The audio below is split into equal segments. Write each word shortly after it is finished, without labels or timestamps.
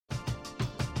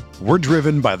We're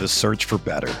driven by the search for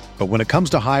better. But when it comes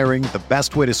to hiring, the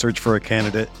best way to search for a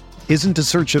candidate isn't to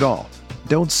search at all.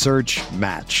 Don't search,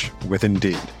 match with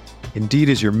Indeed. Indeed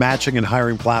is your matching and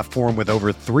hiring platform with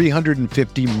over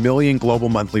 350 million global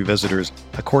monthly visitors,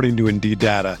 according to Indeed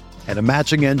data, and a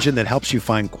matching engine that helps you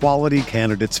find quality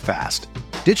candidates fast.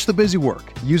 Ditch the busy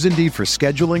work. Use Indeed for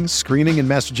scheduling, screening, and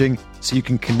messaging so you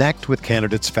can connect with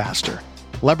candidates faster.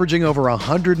 Leveraging over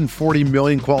 140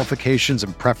 million qualifications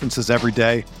and preferences every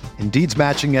day, Indeed's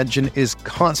matching engine is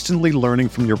constantly learning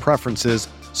from your preferences,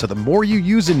 so the more you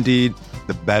use Indeed,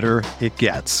 the better it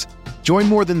gets. Join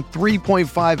more than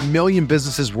 3.5 million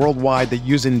businesses worldwide that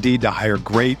use Indeed to hire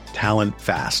great talent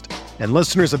fast. And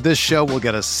listeners of this show will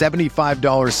get a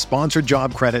 $75 sponsored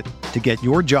job credit to get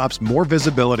your jobs more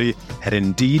visibility at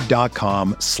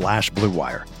Indeed.com/Blue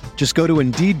Wire. Just go to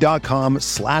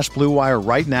Indeed.com/Blue Wire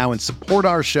right now and support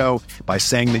our show by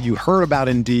saying that you heard about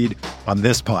Indeed on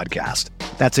this podcast.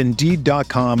 That's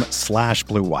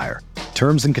Indeed.com/Blue Wire.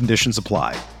 Terms and conditions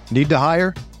apply. Need to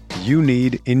hire? You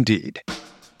need Indeed.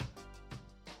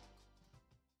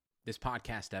 This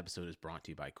podcast episode is brought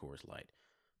to you by Coors Light.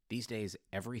 These days,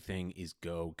 everything is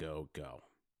go, go, go.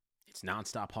 It's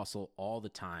nonstop hustle all the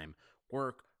time.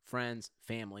 Work, friends,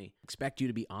 family, expect you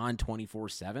to be on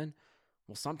 24/7.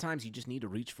 Well, sometimes you just need to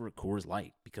reach for a Coors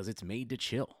Light because it's made to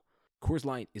chill. Coors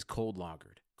Light is cold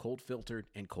lagered, cold filtered,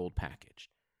 and cold packaged.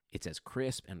 It's as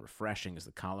crisp and refreshing as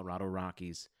the Colorado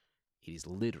Rockies. It is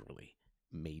literally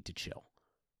made to chill.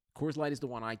 Coors Light is the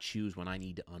one I choose when I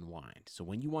need to unwind. So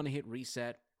when you want to hit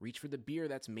reset, reach for the beer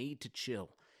that's made to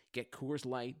chill. Get Coors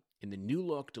Light in the new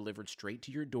look delivered straight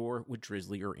to your door with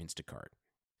Drizzly or Instacart.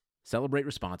 Celebrate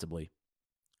responsibly.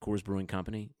 Coors Brewing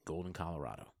Company, Golden,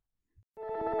 Colorado.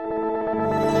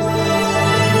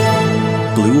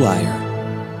 Blue Wire.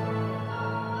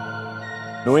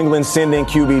 New England sending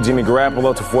QB Jimmy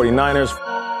Garoppolo to 49ers.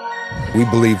 We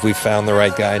believe we found the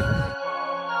right guy.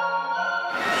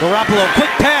 Garoppolo, quick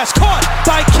pass, caught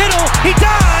by Kittle. He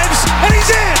dives, and he's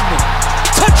in.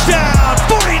 Touchdown,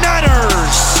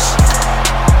 49ers.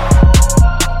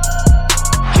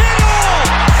 Kittle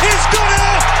is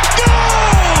gonna go.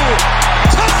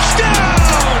 Touchdown.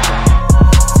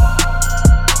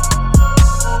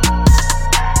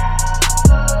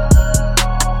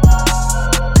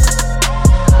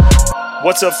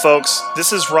 What's up, folks?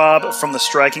 This is Rob from the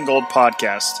Striking Gold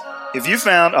podcast. If you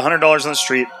found $100 on the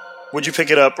street, would you pick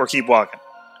it up or keep walking?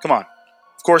 Come on.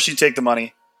 Of course you take the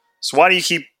money. So why do you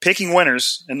keep picking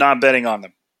winners and not betting on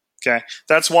them? Okay?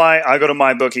 That's why I go to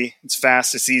MyBookie. It's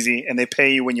fast, it's easy, and they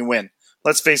pay you when you win.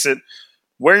 Let's face it,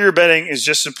 where you're betting is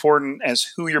just as important as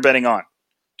who you're betting on.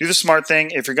 Do the smart thing.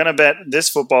 If you're going to bet this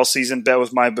football season, bet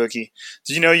with MyBookie.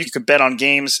 Did you know you could bet on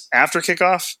games after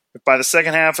kickoff? If by the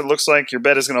second half it looks like your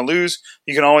bet is going to lose,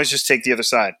 you can always just take the other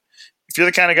side. If you're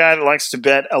the kind of guy that likes to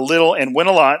bet a little and win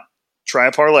a lot, try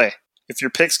a parlay. If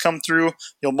your picks come through,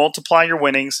 you'll multiply your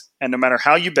winnings, and no matter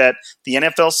how you bet, the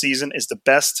NFL season is the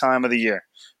best time of the year.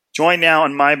 Join now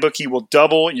and MyBookie will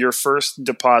double your first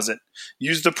deposit.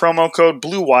 Use the promo code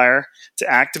BLUEWIRE to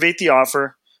activate the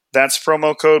offer. That's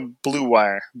promo code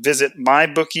BLUEWIRE. Visit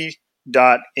mybookie.ag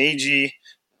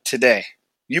today.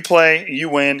 You play, you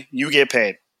win, you get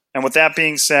paid. And with that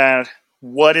being said,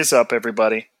 what is up,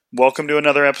 everybody? Welcome to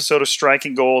another episode of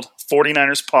Striking Gold,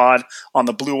 49ers Pod on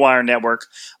the Blue Wire Network.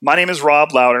 My name is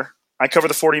Rob Louder. I cover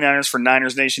the 49ers for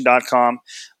NinersNation.com.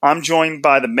 I'm joined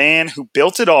by the man who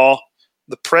built it all,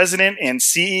 the president and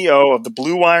CEO of the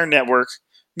Blue Wire Network,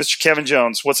 Mr. Kevin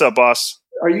Jones. What's up, boss?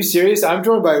 Are you serious? I'm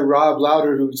joined by Rob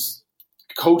Louder, who's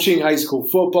coaching high school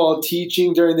football,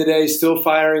 teaching during the day, still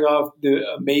firing off the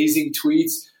amazing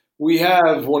tweets. We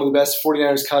have one of the best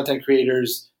 49ers content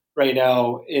creators right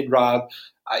now in Rob.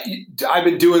 I've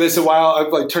been doing this a while. I've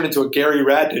turned into a Gary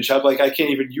Radnich. I can't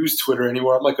even use Twitter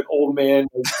anymore. I'm like an old man.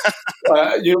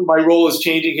 My role is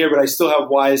changing here, but I still have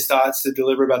wise thoughts to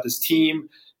deliver about this team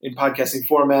in podcasting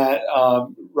format.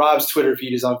 Rob's Twitter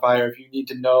feed is on fire. If you need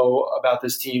to know about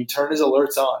this team, turn his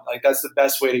alerts on. That's the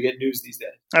best way to get news these days.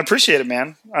 I appreciate it,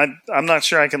 man. I'm not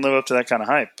sure I can live up to that kind of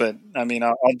hype, but I'll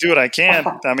do what I can.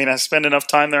 I spend enough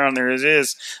time there on there as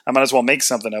is. I might as well make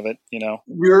something of it,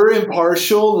 You're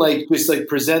impartial, just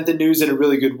present the news in a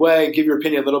really good way, give your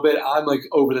opinion a little bit. I'm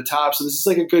over the top. So this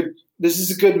is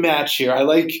a good match here. I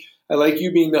like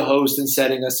you being the host and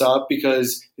setting us up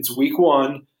because it's week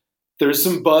one. There's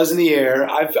some buzz in the air.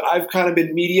 I've kind of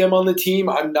been medium on the team.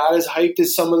 I'm not as hyped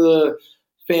as some of the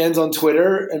fans on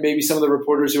Twitter and maybe some of the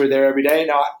reporters who are there every day.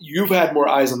 Now, you've had more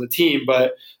eyes on the team,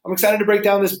 but I'm excited to break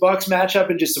down this Bucs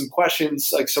matchup and just some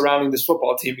questions surrounding this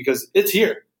football team because it's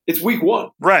here. It's week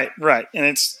one. Right. And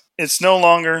it's no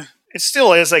longer it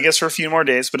still is, I guess, for a few more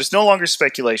days, but it's no longer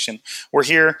speculation. We're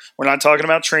here. We're not talking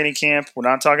about training camp. We're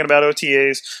not talking about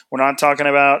OTAs. We're not talking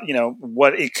about,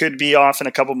 what it could be off in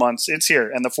a couple months. It's here.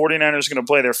 And the 49ers are going to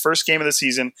play their first game of the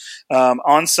season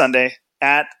on Sunday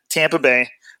at Tampa Bay,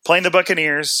 playing the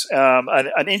Buccaneers,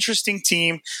 an interesting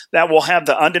team that will have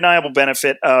the undeniable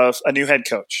benefit of a new head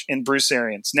coach in Bruce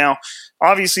Arians. Now,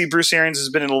 obviously, Bruce Arians has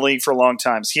been in the league for a long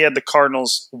time. He had the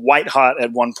Cardinals white hot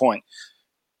at one point.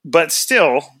 But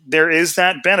still, there is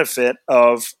that benefit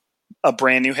of a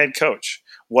brand new head coach.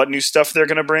 What new stuff they're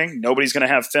going to bring? Nobody's going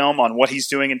to have film on what he's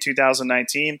doing in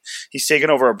 2019. He's taken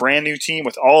over a brand new team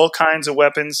with all kinds of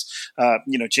weapons.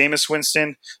 Jameis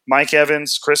Winston, Mike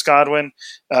Evans, Chris Godwin.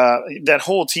 That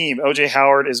whole team, O.J.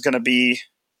 Howard, is going to be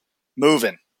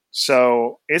moving.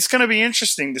 So it's going to be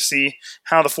interesting to see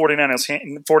how the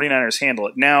 49ers handle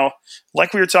it. Now,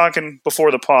 like we were talking before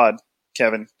the pod,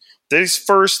 Kevin, these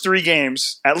first 3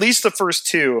 games, at least the first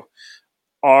 2,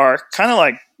 are kind of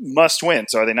like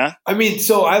must-wins, are they not? I mean,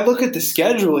 so I look at the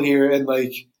schedule here and,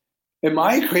 am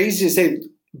I crazy to say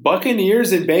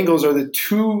Buccaneers and Bengals are the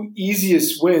 2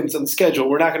 easiest wins on the schedule?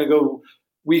 We're not going to go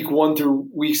week 1 through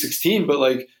week 16, but,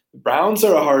 the Browns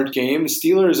are a hard game. The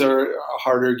Steelers are a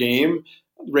harder game.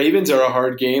 Ravens are a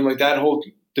hard game. That whole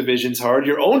division's hard.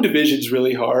 Your own division's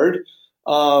really hard.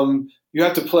 You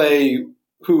have to play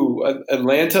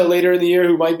Atlanta later in the year,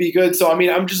 who might be good. So,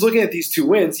 I'm just looking at these 2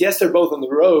 wins. Yes, they're both on the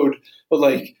road,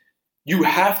 but you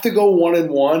have to go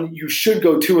 1-1. You should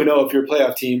go 2-0 if you're a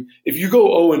playoff team. If you go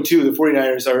 0-2, the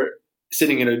 49ers are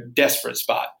sitting in a desperate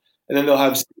spot. And then they'll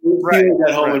have Steelers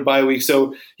at home and bye week.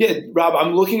 So, yeah, Rob,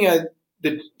 I'm looking at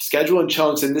the schedule in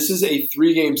chunks, and this is a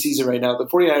 3-game season right now. The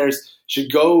 49ers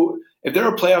should go – if they're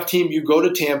a playoff team, you go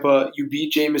to Tampa, you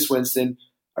beat Jameis Winston.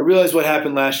 I realize what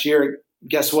happened last year.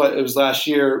 Guess what? It was last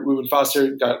year. Reuben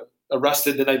Foster got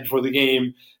arrested the night before the game.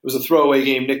 It was a throwaway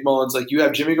game. Nick Mullins, you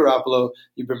have Jimmy Garoppolo.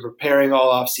 You've been preparing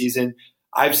all offseason.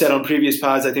 I've said on previous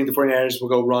pods, I think the 49ers will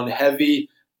go run heavy.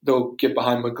 They'll get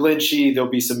behind McGlinchey. There'll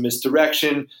be some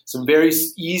misdirection, some very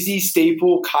easy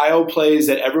staple Kyle plays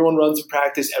that everyone runs in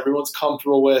practice, everyone's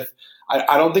comfortable with.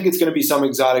 I don't think it's going to be some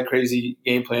exotic, crazy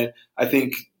game plan. I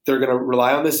think they're going to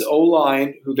rely on this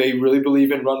O-line, who they really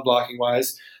believe in run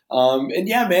blocking-wise. And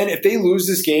yeah, man, if they lose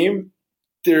this game,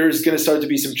 there's going to start to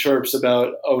be some chirps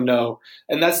about, oh no.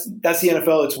 And that's the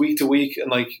NFL. It's week to week.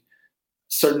 And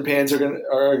certain fans are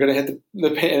going to hit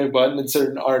the panic button and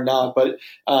certain are not. But,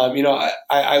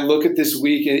 I look at this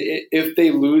week, if they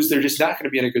lose, they're just not going to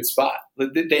be in a good spot.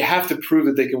 They have to prove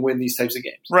that they can win these types of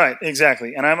games. Right.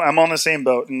 Exactly. And I'm on the same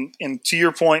boat. And to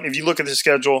your point, if you look at the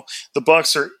schedule, the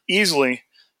Bucs are easily,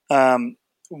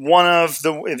 one of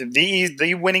the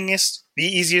winningest, the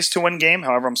easiest to win game,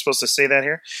 however I'm supposed to say that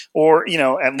here, or,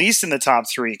 at least in the top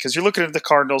 3, because you're looking at the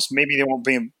Cardinals, maybe they won't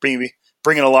be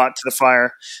bringing a lot to the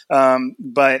fire,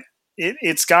 but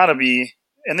it's got to be,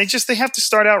 and they have to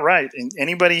start out right. And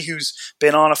anybody who's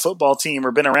been on a football team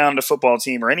or been around a football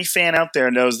team, or any fan out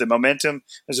there, knows that momentum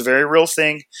is a very real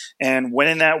thing, and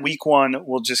winning that week 1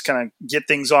 will just kind of get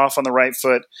things off on the right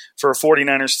foot for a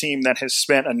 49ers team that has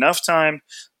spent enough time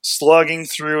slugging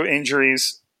through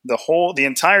injuries. The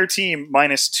entire team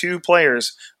minus 2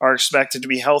 players are expected to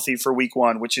be healthy for week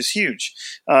 1, which is huge.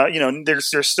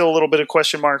 There's still a little bit of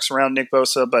question marks around Nick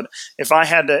Bosa, but if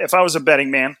I was a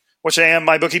betting man, which I am,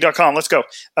 mybookie.com, let's go.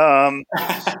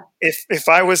 If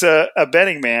I was a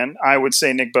betting man, I would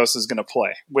say Nick Bosa is going to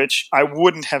play, which I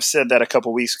wouldn't have said that a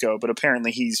couple weeks ago, but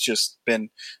apparently he's just been,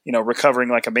 recovering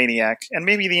like a maniac, and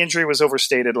maybe the injury was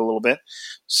overstated a little bit.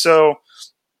 So,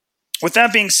 with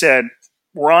that being said,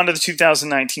 we're on to the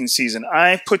 2019 season.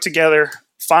 I put together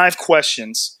 5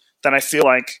 questions that I feel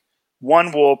like,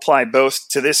 1, will apply both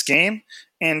to this game,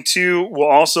 and 2, will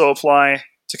also apply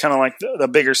to kind of like the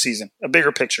bigger season, a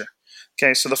bigger picture.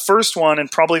 Okay, so the first one,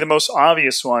 and probably the most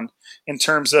obvious one in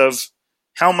terms of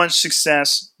how much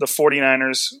success the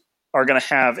 49ers are going to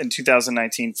have in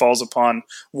 2019, falls upon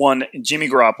one, Jimmy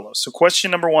Garoppolo. So question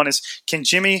number 1 is, can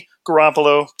Jimmy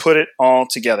Garoppolo put it all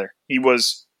together? He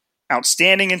was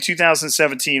outstanding in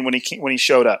 2017 when he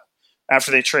showed up after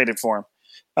they traded for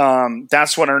him.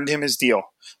 That's what earned him his deal.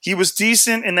 He was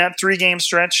decent in that 3-game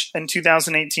stretch in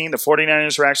 2018. The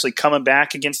 49ers were actually coming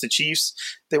back against the Chiefs.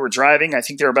 They were driving. I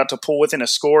think they were about to pull within a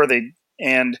score. That's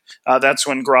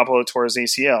when Garoppolo tore his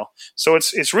ACL. So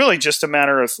it's really just a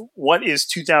matter of, what is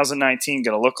 2019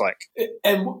 going to look like?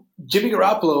 And Jimmy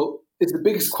Garoppolo is the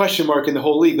biggest question mark in the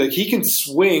whole league. He can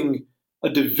swing a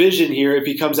division here if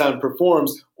he comes out and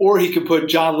performs, or he could put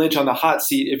John Lynch on the hot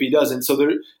seat if he doesn't. So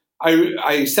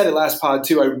I said it last pod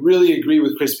too. I really agree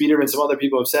with Chris Biederman. Some other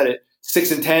people have said it.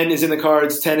 6-10 is in the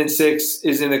cards. 10-6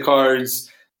 is in the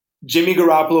cards. Jimmy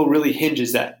Garoppolo really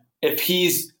hinges that. If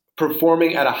he's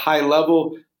performing at a high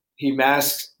level, he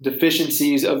masks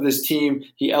deficiencies of this team.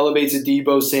 He elevates a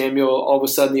Deebo Samuel. All of a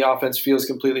sudden, the offense feels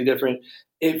completely different.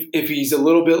 If he's a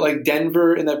little bit like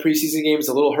Denver in that preseason game, it's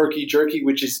a little herky-jerky,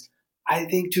 which is, I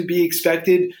think, to be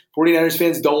expected. 49ers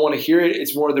fans don't want to hear it.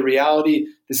 It's more the reality.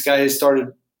 This guy has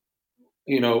started,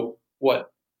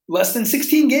 less than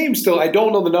 16 games still. I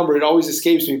don't know the number. It always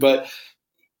escapes me. But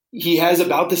he has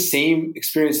about the same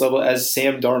experience level as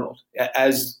Sam Darnold,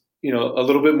 as a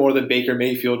little bit more than Baker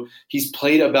Mayfield. He's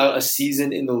played about a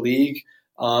season in the league.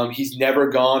 He's never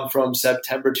gone from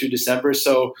September to December.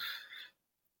 So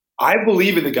I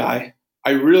believe in the guy.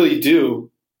 I really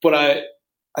do. But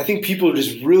I think people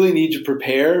just really need to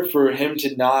prepare for him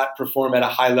to not perform at a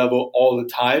high level all the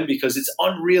time because it's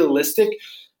unrealistic.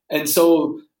 And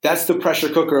so that's the pressure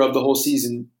cooker of the whole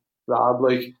season, Rob.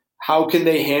 Like, how can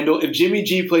they handle – if Jimmy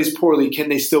G plays poorly, can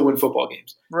they still win football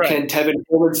games? Right. Can Tevin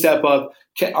Coleman step up?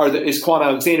 Is Quan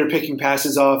Alexander picking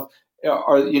passes off?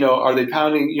 Are they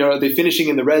pounding? Are they finishing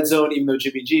in the red zone even though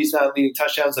Jimmy G is not leading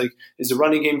touchdowns? Like, is the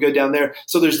running game good down there?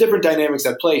 So there's different dynamics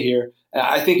at play here.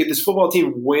 I think if this football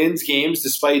team wins games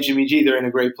despite Jimmy G, they're in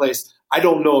a great place. I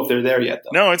don't know if they're there yet,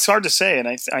 though. No, it's hard to say. And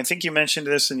I think you mentioned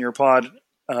this in your pod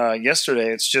yesterday.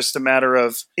 It's just a matter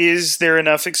of, is there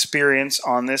enough experience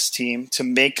on this team to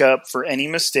make up for any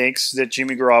mistakes that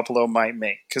Jimmy Garoppolo might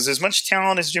make? Because as much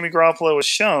talent as Jimmy Garoppolo has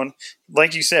shown,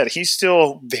 like you said, he's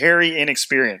still very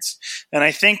inexperienced. And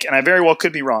I think, and I very well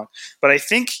could be wrong, but I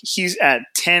think he's at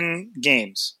 10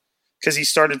 games. Because he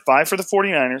started 5 for the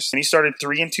 49ers, and he started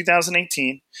 3 in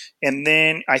 2018. And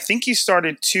then I think he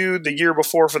started 2 the year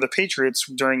before for the Patriots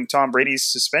during Tom Brady's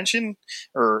suspension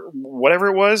or whatever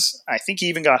it was. I think he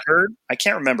even got hurt. I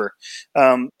can't remember.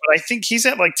 But I think he's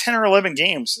at like 10 or 11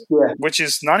 games, which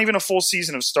is not even a full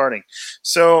season of starting.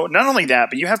 So not only that,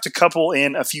 but you have to couple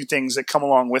in a few things that come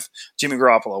along with Jimmy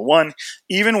Garoppolo. One,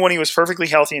 even when he was perfectly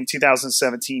healthy in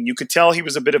 2017, you could tell he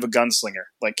was a bit of a gunslinger.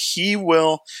 Like, he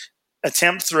will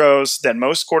attempt throws that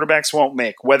most quarterbacks won't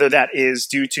make, whether that is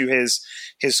due to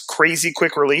his crazy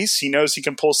quick release. He knows he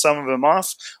can pull some of them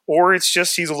off, or it's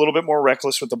just he's a little bit more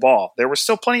reckless with the ball. There were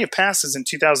still plenty of passes in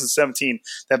 2017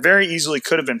 that very easily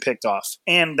could have been picked off,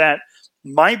 and that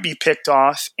might be picked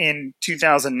off in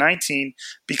 2019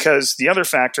 because the other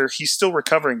factor, he's still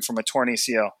recovering from a torn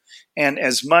ACL. And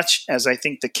as much as I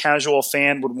think the casual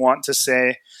fan would want to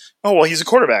say, oh, well, he's a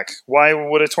quarterback. Why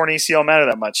would a torn ACL matter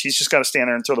that much? He's just got to stand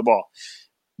there and throw the ball.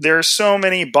 There are so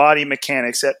many body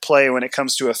mechanics at play when it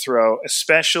comes to a throw,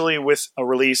 especially with a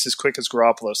release as quick as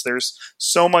Garoppolo's. There's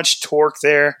so much torque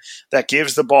there that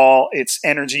gives the ball its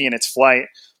energy and its flight.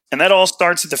 And that all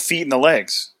starts at the feet and the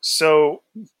legs. So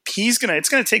it's going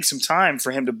to take some time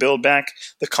for him to build back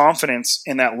the confidence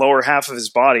in that lower half of his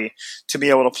body to be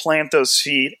able to plant those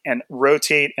feet and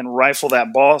rotate and rifle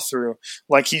that ball through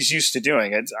like he's used to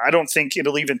doing. I don't think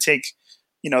it'll even take,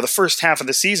 the first half of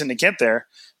the season to get there.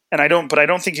 But I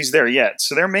don't think he's there yet.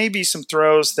 So there may be some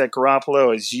throws that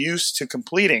Garoppolo is used to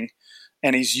completing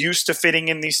and he's used to fitting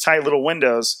in these tight little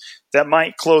windows that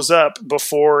might close up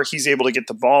before he's able to get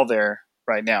the ball there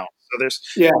right now. So there's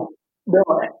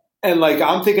and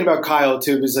I'm thinking about Kyle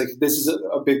too, because this is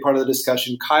a big part of the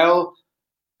discussion. Kyle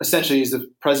essentially is the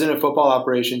president of football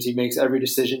operations. He makes every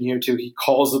decision here too. He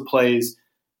calls the plays.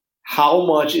 How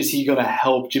much is he going to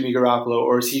help Jimmy Garoppolo,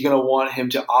 or is he going to want him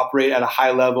to operate at a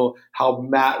high level? How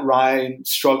Matt Ryan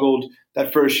struggled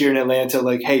that first year in Atlanta,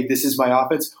 like, hey, this is my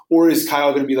offense, or is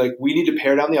Kyle going to be like, we need to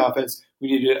pare down the offense. We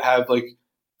need to have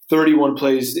 31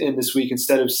 plays in this week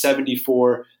instead of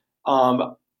 74.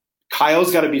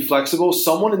 Kyle's got to be flexible.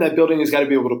 Someone in that building has got to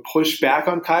be able to push back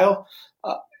on Kyle.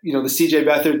 The CJ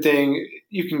Beathard thing,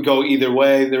 you can go either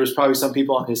way. There was probably some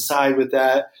people on his side with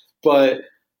that, but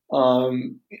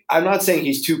I'm not saying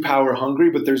he's too power hungry,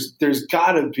 but there's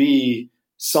got to be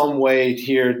some way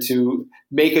here to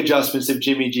make adjustments if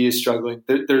Jimmy G is struggling.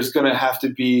 There's going to have to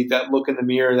be that look in the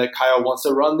mirror that Kyle wants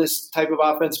to run this type of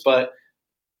offense, but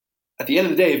at the end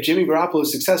of the day, if Jimmy Garoppolo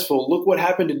is successful, look what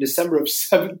happened in December of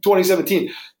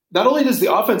 2017. Not only does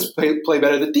the offense play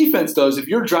better, the defense does. If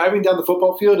you're driving down the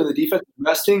football field and the defense is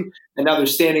resting, and now they're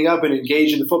standing up and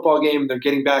engaged in the football game, and they're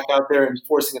getting back out there and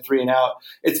forcing a 3 and out.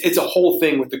 It's a whole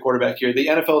thing with the quarterback here. The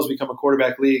NFL has become a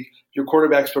quarterback league. Your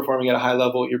quarterback's performing at a high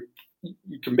level.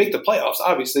 You can make the playoffs,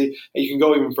 obviously, and you can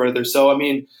go even further. So,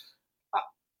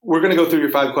 we're going to go through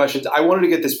your 5 questions. I wanted to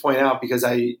get this point out because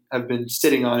I have been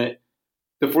sitting on it.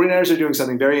 The 49ers are doing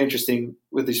something very interesting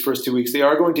with these first 2 weeks. They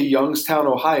are going to Youngstown,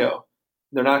 Ohio.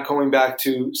 They're not going back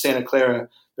to Santa Clara.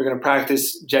 They're going to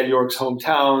practice Jed York's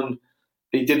hometown.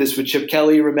 They did this with Chip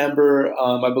Kelly, remember?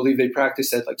 I believe they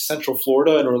practiced at like Central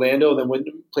Florida and Orlando, and then went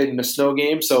and played in a snow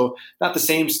game. So not the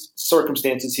same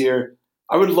circumstances here.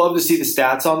 I would love to see the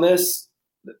stats on this.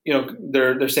 You know,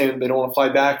 they're saying they don't want to fly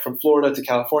back from Florida to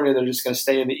California. They're just going to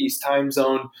stay in the East time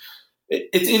zone.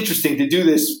 It's interesting to do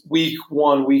this week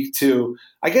 1, week 2.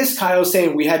 I guess Kyle's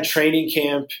saying we had training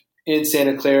camp in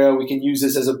Santa Clara. We can use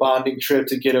this as a bonding trip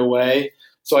to get away.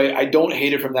 So I don't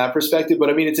hate it from that perspective. But,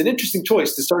 I mean, it's an interesting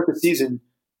choice to start the season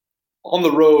on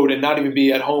the road and not even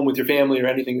be at home with your family or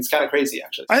anything. It's kind of crazy,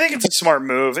 actually. I think it's a smart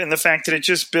move, and the fact that it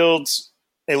just builds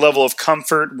a level of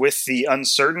comfort with the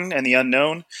uncertain and the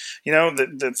unknown. You know,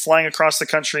 the flying across the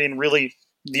country and really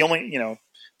the only, you know,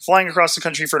 flying across the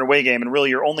country for an away game and really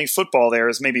your only football there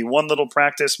is maybe one little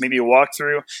practice, maybe a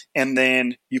walkthrough, and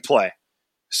then you play.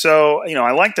 So, you know,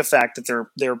 I like the fact that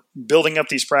they're building up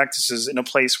these practices in a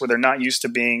place where they're not used to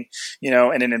being, you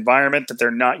know, in an environment that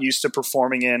they're not used to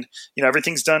performing in. You know,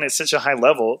 everything's done at such a high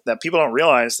level that people don't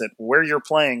realize that where you're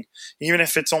playing, even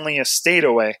if it's only a state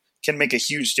away, can make a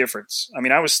huge difference. I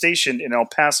mean, I was stationed in El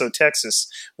Paso, Texas,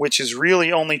 which is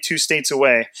really only 2 states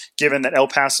away, given that El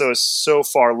Paso is so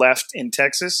far left in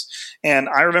Texas. And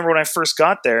I remember when I first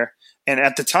got there, and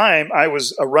at the time, I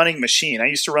was a running machine. I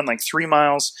used to run like 3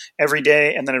 miles every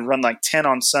day, and then I'd run like 10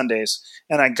 on Sundays.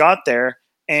 And I got there,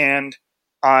 and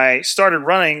I started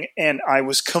running, and I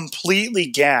was completely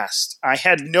gassed. I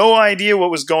had no idea what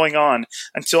was going on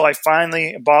until I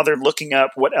finally bothered looking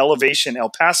up what elevation El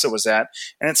Paso was at.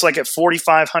 And it's like at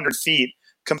 4,500 feet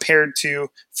compared to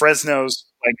Fresno's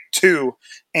like 2.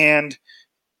 And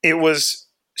it was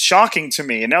shocking to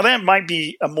me. And now that might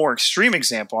be a more extreme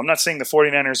example. I'm not saying the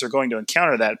 49ers are going to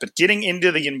encounter that, but getting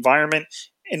into the environment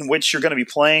in which you're going to be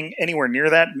playing anywhere near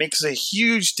that makes a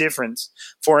huge difference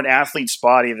for an athlete's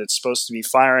body that's supposed to be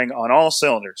firing on all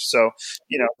cylinders. So,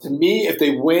 you know, to me, if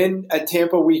they win at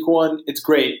Tampa week 1, it's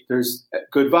great. There's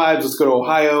good vibes. Let's go to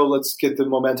Ohio. Let's get the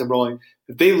momentum rolling.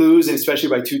 If they lose, and especially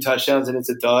by 2 touchdowns, and it's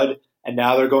a dud, and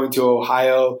now they're going to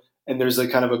Ohio, and there's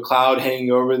like kind of a cloud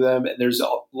hanging over them, and there's a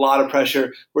lot of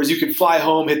pressure. Whereas you could fly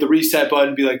home, hit the reset button,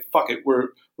 and be like, "Fuck it, we're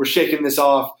shaking this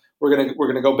off. We're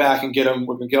gonna go back and get them.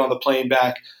 We're gonna get on the plane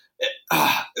back."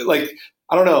 Like,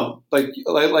 I don't know.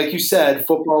 Like you said,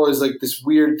 football is like this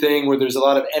weird thing where there's a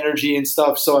lot of energy and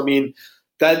stuff. So I mean,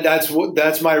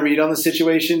 that's my read on the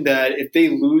situation. That if they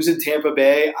lose in Tampa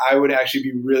Bay, I would actually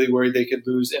be really worried they could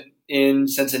lose in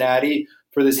Cincinnati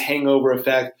for this hangover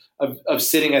effect of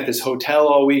sitting at this hotel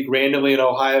all week randomly in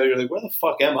Ohio. You're like, where the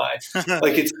fuck am I?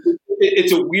 Like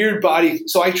it's a weird body.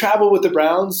 So I traveled with the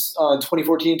Browns in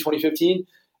 2014, 2015,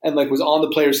 and like was on the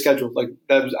player schedule. Like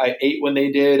I ate when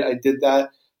they did. I did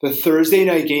that. The Thursday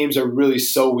night games are really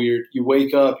so weird. You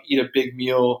wake up, eat a big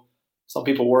meal. Some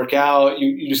people work out.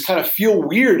 You just kind of feel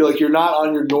weird, like you're not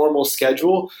on your normal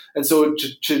schedule. And so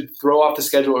to throw off the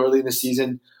schedule early in the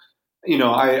season, you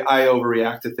know, I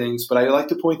overreact to things, but I like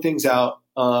to point things out.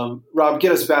 Rob,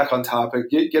 get us back on topic.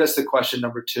 Get us to question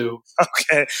number 2.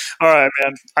 Okay. All right,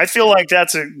 man. I feel like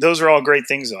those are all great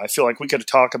things, though. I feel like we could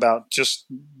talk about just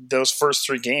those first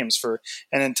 3 games for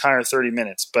an entire 30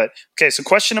 minutes. But, okay, so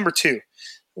question number 2.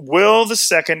 Will the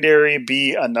secondary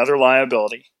be another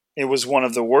liability? It was one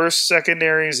of the worst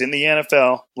secondaries in the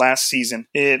NFL last season.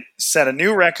 It set a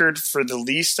new record for the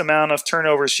least amount of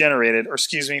turnovers generated,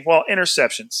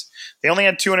 interceptions. They only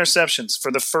had 2 interceptions for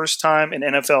the first time in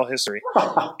NFL history.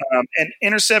 And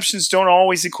interceptions don't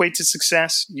always equate to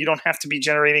success. You don't have to be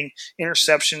generating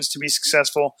interceptions to be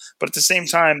successful. But at the same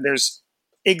time, there's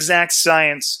exact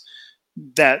science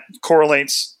that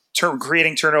correlates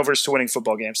creating turnovers to winning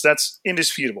football games. That's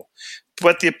indisputable.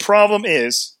 But the problem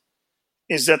is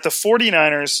that the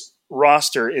 49ers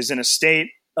roster is in a state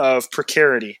of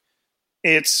precarity.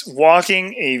 It's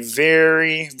walking a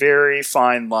very, very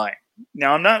fine line.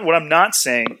 Now, what I'm not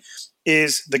saying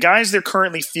is the guys they're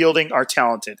currently fielding are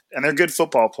talented and they're good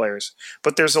football players,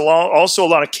 but there's also a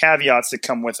lot of caveats that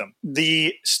come with them.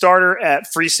 The starter at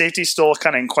free safety is still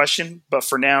kind of in question, but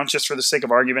for now, just for the sake of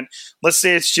argument, let's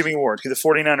say it's Jimmy Ward, who the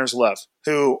 49ers love,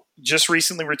 who just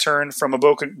recently returned from a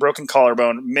broken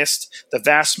collarbone, missed the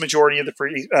vast majority of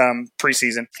the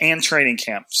preseason and training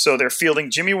camp. So they're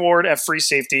fielding Jimmy Ward at free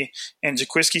safety and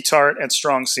Jaquiski Tartt at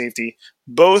strong safety.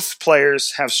 Both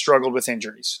players have struggled with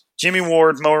injuries. Jimmy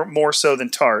Ward more so than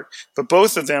Tartt, but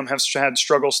both of them have had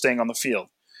struggles staying on the field.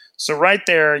 So right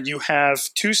there, you have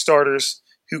 2 starters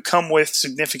who come with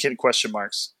significant question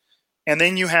marks. And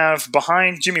then you have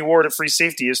behind Jimmy Ward at free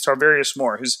safety is Tarvarius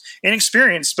Moore, who's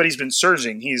inexperienced, but he's been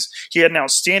surging. He had an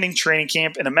outstanding training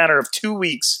camp. In a matter of 2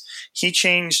 weeks, he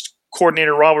changed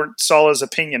coordinator Robert Saleh's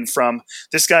opinion from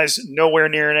this guy's nowhere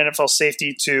near an NFL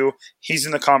safety to he's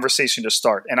in the conversation to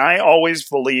start. And I always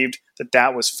believed that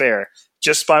that was fair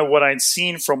just by what I'd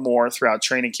seen from Moore throughout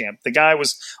training camp. The guy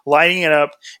was lighting it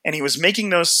up, and he was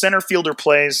making those center fielder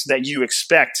plays that you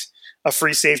expect a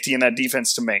free safety in that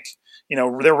defense to make.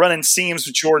 They're running seams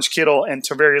with George Kittle, and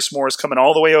Tarvarius Moore is coming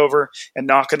all the way over and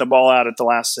knocking the ball out at the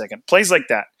last second. Plays like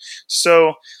that.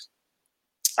 So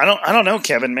I don't know,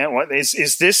 Kevin, man. What is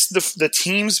this the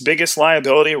team's biggest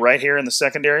liability right here in the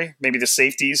secondary? Maybe the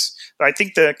safeties. I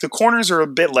think the corners are a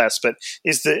bit less, but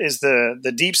is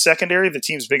the deep secondary the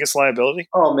team's biggest liability?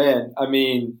 Oh man, I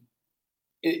mean,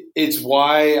 it's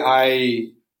why I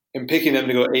am picking them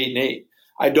to go 8-8.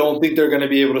 I don't think they're going to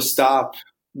be able to stop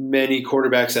many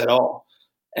quarterbacks at all.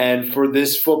 And for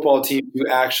this football team to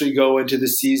actually go into the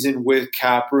season with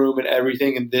cap room and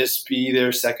everything, and this be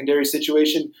their secondary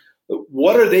situation,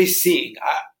 what are they seeing?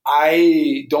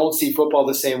 I don't see football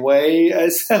the same way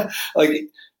as like.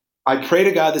 I pray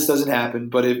to God this doesn't happen,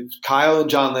 but if Kyle and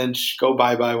John Lynch go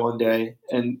bye-bye one day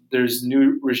and there's a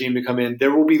new regime to come in,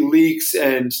 there will be leaks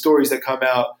and stories that come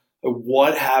out of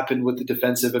what happened with the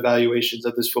defensive evaluations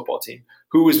of this football team.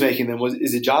 Who was making them?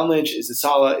 Is it John Lynch? Is it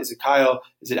Saleh? Is it Kyle?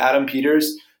 Is it Adam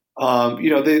Peters?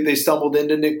 They stumbled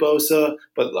into Nick Bosa,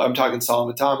 but I'm talking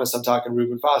Solomon Thomas. I'm talking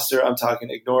Reuben Foster. I'm talking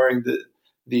ignoring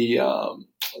the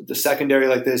secondary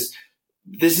like this.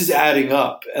 This is adding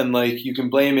up, and like you can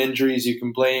blame injuries, you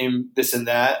can blame this and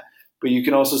that, but you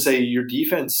can also say your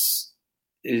defense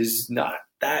is not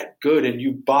that good and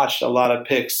you botched a lot of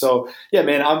picks. So yeah,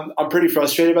 man, I'm pretty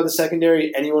frustrated about the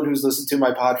secondary. Anyone who's listened to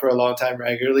my pod for a long time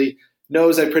regularly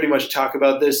knows I pretty much talk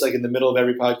about this like in the middle of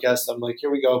every podcast. I'm like,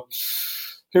 here we go.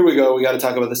 We got to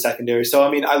talk about the secondary. So I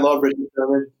mean, I love Richard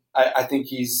Sherman. I think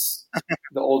he's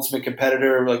the ultimate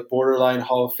competitor, like borderline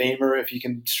Hall of Famer, if he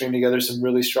can string together some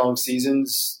really strong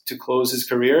seasons to close his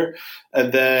career.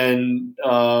 And then,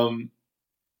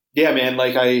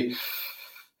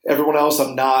 everyone else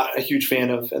I'm not a huge fan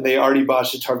of, and they already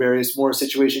botched the Tarvarius Moore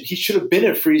situation. He should have been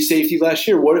a free safety last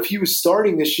year. What if he was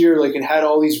starting this year, like, and had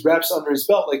all these reps under his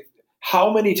belt? Like,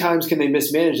 how many times can they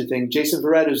mismanage the thing? Jason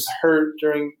Verrett was hurt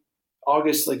during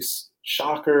August, like,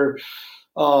 shocker.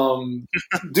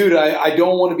 Dude, I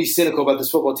don't want to be cynical about this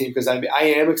football team because I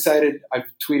am excited. I've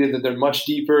tweeted that they're much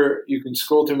deeper. You can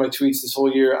scroll through my tweets this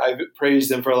whole year. I've praised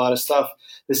them for a lot of stuff.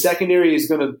 The secondary is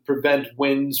going to prevent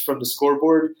wins from the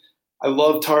scoreboard. I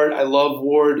love Tart. I love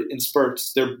Ward in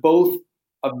spurts. They're both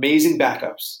amazing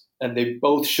backups, and they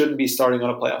both shouldn't be starting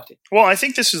on a playoff team. Well, I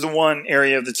think this is the one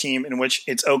area of the team in which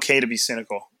it's okay to be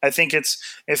cynical. I think it's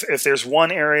if there's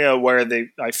one area where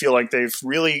I feel like they've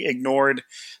really ignored,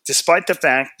 despite the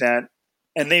fact that,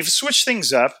 and they've switched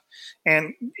things up,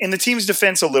 and in the team's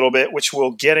defense a little bit, which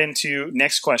we'll get into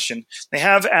next question, they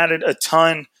have added a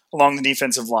ton along the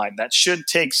defensive line. That should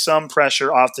take some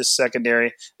pressure off this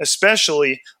secondary,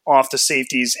 especially off the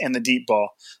safeties and the deep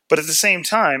ball. But at the same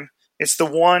time, it's the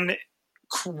one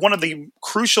of the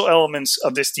crucial elements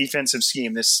of this defensive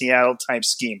scheme, this Seattle-type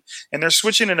scheme. And they're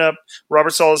switching it up. Robert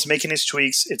Saleh is making his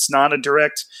tweaks. It's not a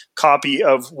direct copy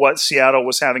of what Seattle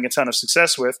was having a ton of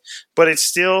success with, but it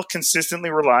still consistently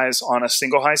relies on a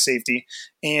single high safety.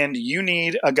 And you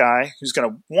need a guy who's going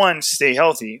to, one, stay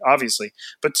healthy, obviously,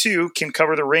 but two, can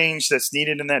cover the range that's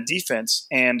needed in that defense.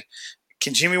 And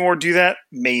can Jimmy Ward do that?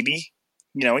 Maybe.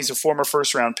 He's a former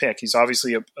first-round pick. He's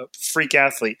obviously a freak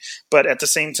athlete. But at the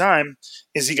same time,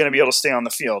 is he going to be able to stay on the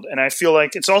field? And I feel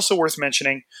like it's also worth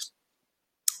mentioning,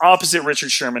 opposite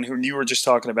Richard Sherman, who you were just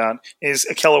talking about, is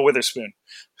Akella Witherspoon,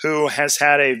 who has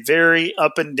had a very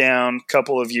up-and-down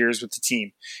couple of years with the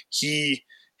team. He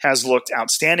has looked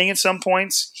outstanding at some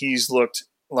points. He's looked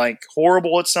like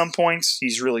horrible at some points.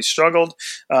 He's really struggled.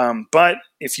 But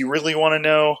if you really want to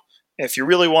know, if you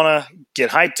really want to get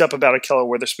hyped up about Akella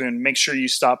Witherspoon, make sure you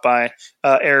stop by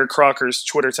Eric Crocker's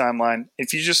Twitter timeline.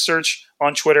 If you just search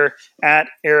on Twitter at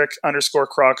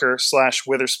Eric_Crocker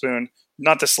 /Witherspoon,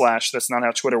 not the slash, that's not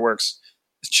how Twitter works.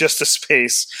 It's just a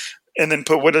space, and then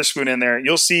put Witherspoon in there.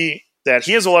 You'll see that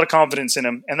he has a lot of confidence in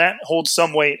him, and that holds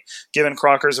some weight given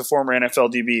Crocker is a former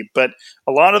NFL DB. But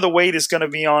a lot of the weight is going to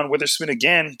be on Witherspoon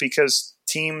again because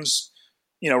teams –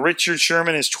 Richard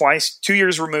Sherman is 2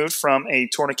 years removed from a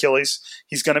torn Achilles.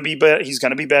 He's going to be better. He's going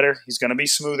to be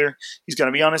smoother. He's going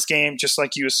to be on his game, just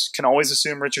like you can always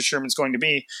assume Richard Sherman's going to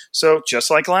be. So just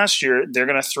like last year, they're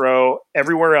going to throw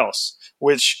everywhere else,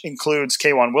 which includes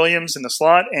K'Wan Williams in the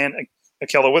slot and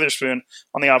Akella Witherspoon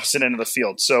on the opposite end of the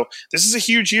field. So this is a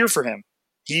huge year for him.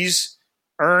 He's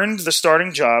earned the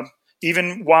starting job.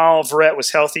 Even while Verrett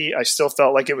was healthy, I still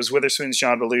felt like it was Witherspoon's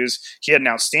job to lose. He had an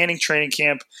outstanding training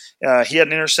camp. He had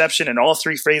an interception in all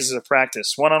 3 phases of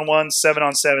practice, 1-on-1,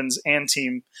 7-on-7s, and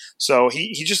team. So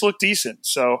he just looked decent.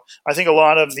 So I think a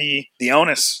lot of the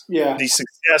onus, the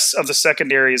success of the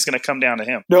secondary is going to come down to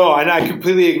him. No, and I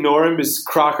completely ignore him. As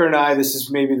Crocker and I, this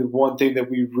is maybe the one thing that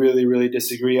we really, really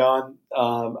disagree on.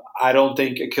 I don't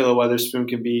think Akilla Witherspoon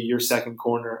can be your second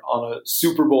corner on a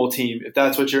Super Bowl team if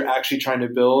that's what you're actually trying to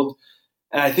build.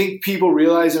 And I think people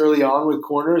realize early on with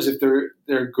corners if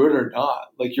they're good or not.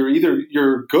 Like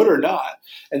you're good or not.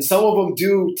 And some of them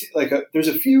do. There's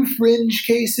a few fringe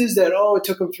cases that it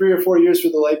took them 3 or 4 years for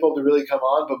the light bulb to really come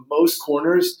on. But most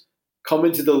corners come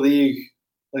into the league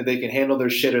like they can handle their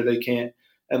shit or they can't.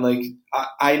 And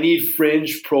I need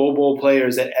fringe Pro Bowl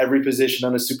players at every position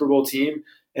on a Super Bowl team.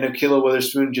 And Akilla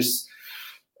Witherspoon just,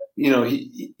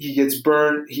 he gets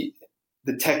burned.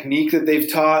 The technique that they've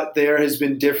taught there has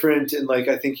been different. And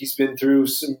I think he's been through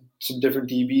some different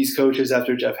DBs coaches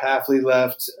after Jeff Hafley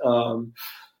left.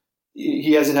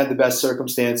 He hasn't had the best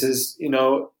circumstances.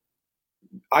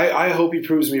 I hope he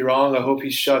proves me wrong. I hope he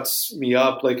shuts me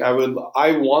up.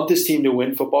 I want this team to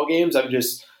win football games. I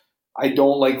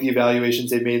don't like the evaluations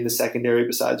they made in the secondary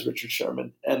besides Richard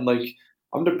Sherman. And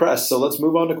I'm depressed. So let's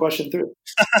move on to question 3.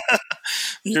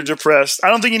 You're depressed. I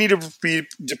don't think you need to be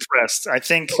depressed. I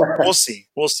think we'll see.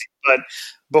 But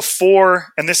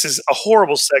before, and this is a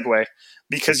horrible segue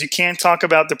because you can't talk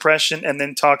about depression and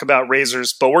then talk about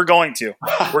razors, but we're going to.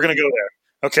 We're going to go there.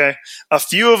 Okay. A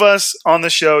few of us on the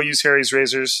show use Harry's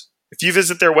razors. If you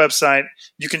visit their website,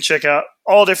 you can check out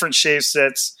all different shave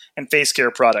sets and face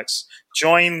care products.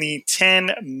 Join the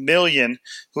 10 million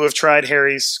who have tried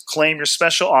Harry's. Claim your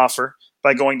special offer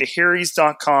by going to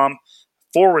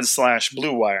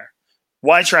harrys.com/Blue Wire.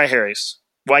 Why try Harry's?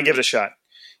 Why give it a shot?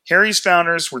 Harry's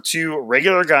founders were 2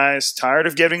 regular guys tired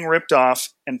of getting ripped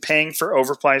off and paying for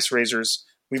overpriced razors.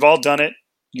 We've all done it.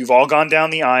 You've all gone down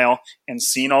the aisle and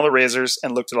seen all the razors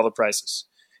and looked at all the prices.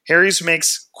 Harry's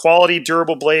makes quality,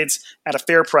 durable blades at a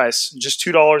fair price, just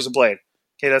 $2 a blade.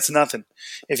 Okay, that's nothing.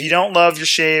 If you don't love your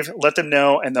shave, let them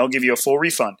know and they'll give you a full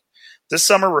refund. This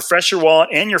summer, refresh your wallet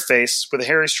and your face with a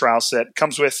Harry's trial set. It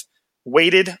comes with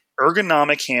weighted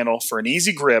ergonomic handle for an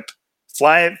easy grip,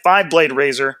 5-blade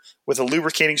razor with a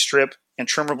lubricating strip and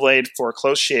trimmer blade for a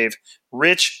close shave,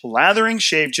 rich lathering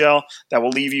shave gel that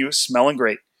will leave you smelling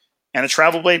great, and a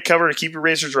travel blade cover to keep your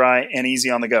razor dry and easy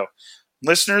on the go.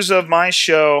 Listeners of my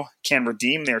show can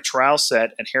redeem their trial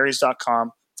set at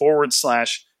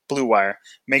harrys.com/Blue Wire.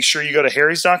 Make sure you go to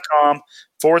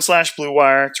harrys.com/Blue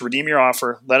Wire to redeem your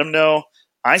offer. Let them know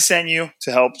I sent you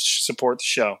to help support the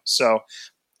show. So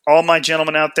all my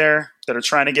gentlemen out there that are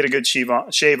trying to get a good shave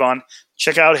on,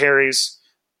 check out Harry's.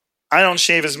 I don't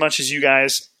shave as much as you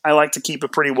guys. I like to keep a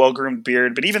pretty well-groomed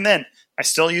beard, but even then, I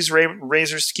still use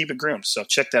razors to keep it groomed. So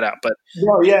check that out. But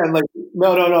no,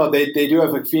 they do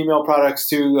have female products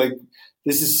too.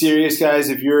 This is serious, guys.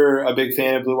 If you're a big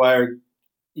fan of Blue Wire,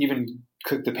 even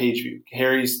click the page view,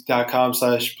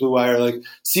 harrys.com/Blue Wire.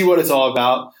 See what it's all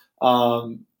about.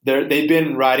 They've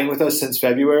been riding with us since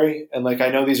February, and I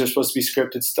know these are supposed to be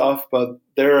scripted stuff, but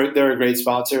they're a great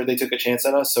sponsor. They took a chance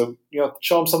on us, so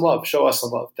show them some love, show us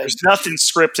some love. There's nothing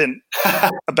scripted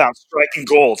about striking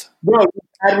gold. No,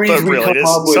 but really,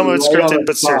 some of it's scripted.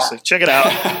 But seriously, check it out.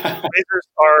 Razors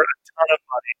are a ton of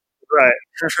money. Right.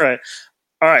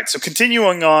 All right. So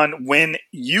continuing on, when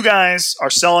you guys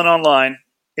are selling online,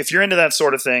 if you're into that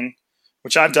sort of thing,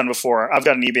 which I've done before. I've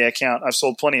got an eBay account. I've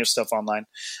sold plenty of stuff online.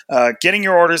 Getting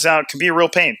your orders out can be a real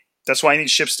pain. That's why you need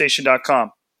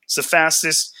ShipStation.com. It's the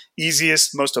fastest,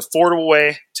 easiest, most affordable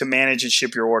way to manage and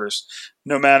ship your orders.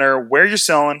 No matter where you're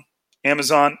selling,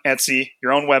 Amazon, Etsy,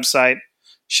 your own website,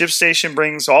 ShipStation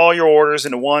brings all your orders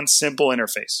into one simple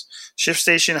interface.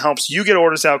 ShipStation helps you get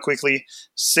orders out quickly,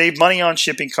 save money on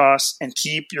shipping costs, and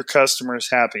keep your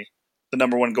customers happy. The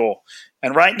number one goal.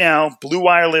 And right now, Blue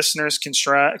Wire listeners can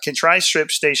try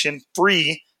ShipStation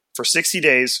free for 60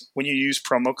 days when you use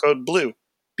promo code BLUE,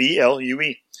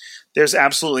 BLUE. There's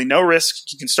absolutely no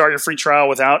risk. You can start your free trial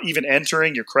without even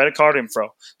entering your credit card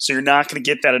info. So you're not going to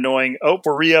get that annoying,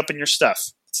 we're re-upping your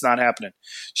stuff. It's not happening.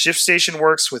 ShipStation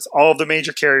works with all of the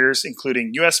major carriers,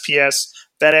 including USPS,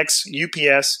 FedEx,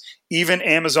 UPS, even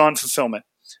Amazon Fulfillment.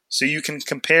 So you can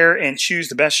compare and choose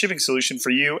the best shipping solution for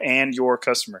you and your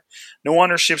customer. No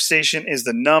wonder ShipStation is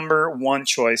the number one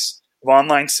choice of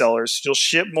online sellers. You'll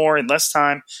ship more in less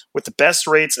time with the best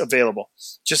rates available.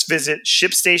 Just visit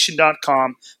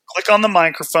ShipStation.com, click on the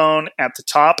microphone at the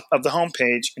top of the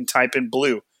homepage, and type in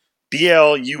BLUE,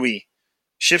 BLUE.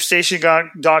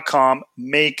 ShipStation.com,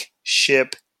 make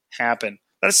ship happen.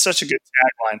 That is such a good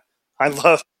tagline. I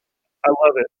love I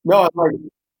love it. No, I'm like,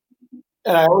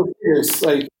 and I always say this,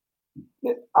 like,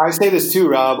 I say this too,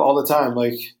 Rob, all the time.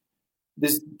 Like,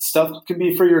 this stuff can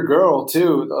be for your girl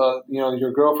too.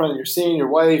 Your girlfriend, you're seeing your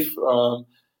wife.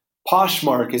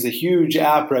 Poshmark is a huge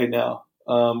app right now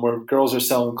where girls are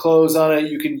selling clothes on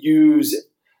it. You can use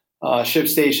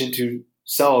ShipStation to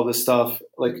sell this stuff.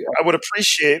 Like, I would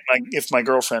appreciate if my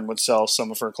girlfriend would sell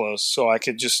some of her clothes, so I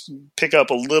could just pick up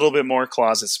a little bit more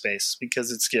closet space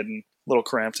because it's getting a little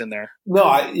cramped in there. No,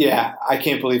 I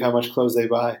can't believe how much clothes they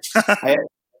buy.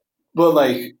 But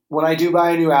like when I do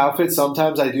buy a new outfit,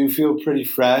 sometimes I do feel pretty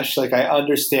fresh. Like I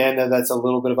understand that that's a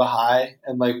little bit of a high,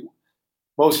 and like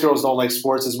most girls don't like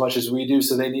sports as much as we do,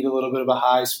 so they need a little bit of a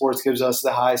high. Sports gives us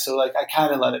the high, so like I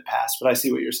kind of let it pass. But I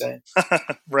see what you're saying.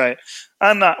 Right.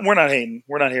 We're not hating.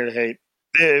 We're not here to hate.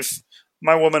 If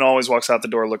my woman always walks out the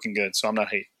door looking good, so I'm not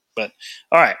hating. But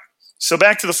all right. So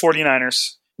back to the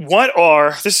 49ers.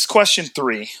 This is question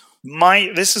 3.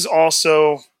 This is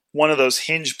also one of those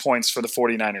hinge points for the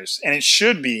 49ers, and it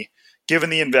should be, given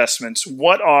the investments.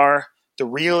 What are the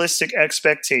realistic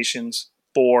expectations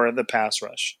for the pass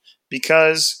rush?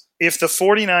 Because if the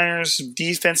 49ers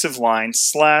defensive line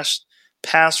 /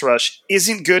 pass rush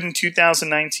isn't good in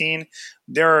 2019,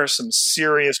 there are some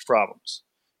serious problems.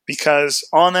 Because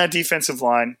on that defensive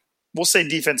line, we'll say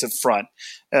defensive front,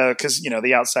 because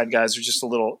the outside guys are just a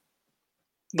little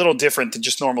different than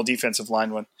just normal defensive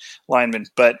linemen.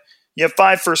 But you have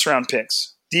 5 first-round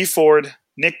picks: Dee Ford,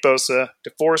 Nick Bosa,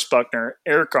 DeForest Buckner,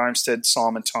 Eric Armstead,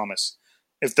 Solomon Thomas.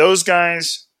 If those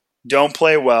guys don't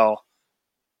play well,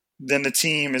 then the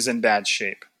team is in bad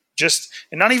shape.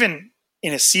 And not even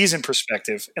in a season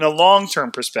perspective, in a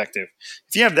long-term perspective.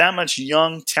 If you have that much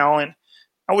young talent,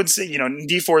 I would say, in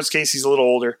Dee Ford's case, he's a little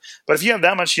older, but if you have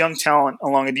that much young talent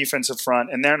along a defensive front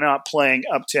and they're not playing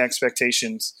up to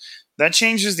expectations, that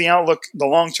changes the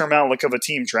long-term outlook of a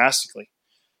team drastically.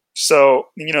 So,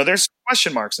 there's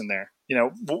question marks in there.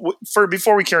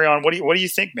 Before we carry on, what do you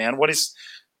think, man? What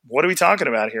are we talking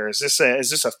about here? Is this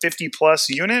a 50+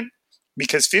 unit?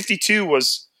 Because 52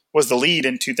 was the lead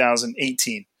in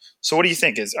 2018. So what do you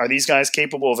think? Are these guys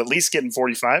capable of at least getting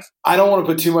 45? I don't want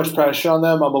to put too much pressure on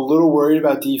them. I'm a little worried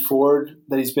about Dee Ford,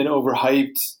 that he's been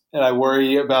overhyped, and I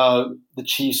worry about the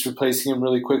Chiefs replacing him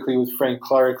really quickly with Frank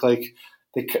Clark. Like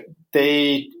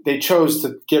they chose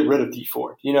to get rid of Dee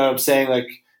Ford. You know what I'm saying? Like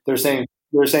they're saying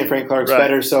Frank Clark's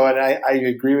better. So and I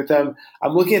agree with them.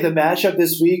 I'm looking at the matchup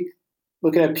this week.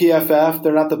 Looking at PFF,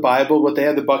 they're not the Bible, but they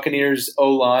have the Buccaneers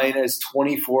O-line as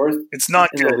 24th. It's not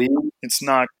in good. The league. It's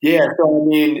not. Yeah, so I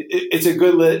mean, it's a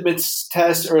good litmus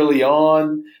test early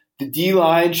on. The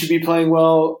D-line should be playing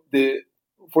well. The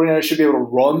 49ers should be able to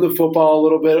run the football a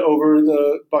little bit over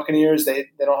the Buccaneers. They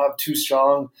don't have too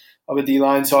strong of a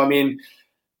D-line. So, I mean,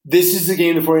 this is the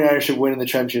game the 49ers should win in the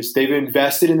trenches. They've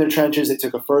invested in their trenches. They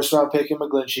took a first-round pick in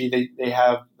McGlinchey. They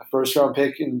have a first-round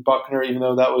pick in Buckner, even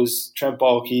though that was Trent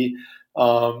Baalke.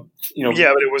 But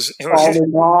it was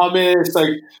Thomas. Like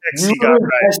you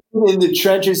invested in the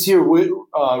trenches here with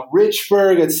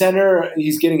Richburg at center.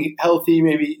 He's getting healthy.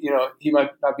 Maybe he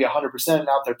might not be 100%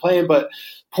 out there playing, but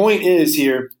point is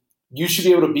here, you should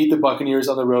be able to beat the Buccaneers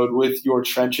on the road with your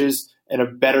trenches and a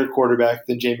better quarterback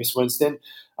than Jameis Winston.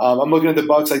 I'm looking at the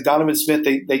Bucs, like Donovan Smith.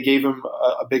 They gave him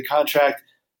a big contract.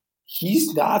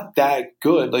 He's not that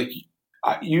good. Like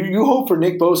you hope for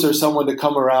Nick Bosa or someone to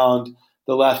come around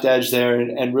the left edge there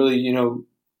and really,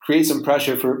 create some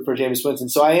pressure for Jameis Winston.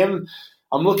 So I'm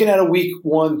looking at a week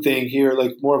 1 thing here,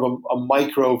 like more of a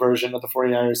micro version of the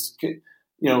 49ers.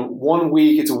 1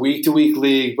 week, it's a week-to-week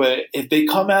league, but if they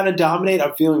come out and dominate,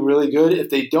 I'm feeling really good.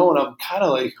 If they don't, I'm kind of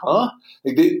like, huh?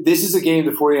 Like this is a game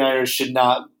the 49ers should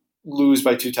not lose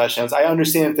by 2 touchdowns. I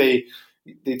understand if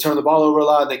they turned the ball over a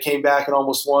lot, they came back and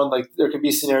almost won. Like there could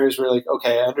be scenarios where like,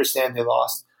 okay, I understand they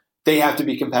lost. They have to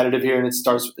be competitive here, and it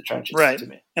starts with the trenches to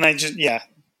me. And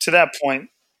to that point,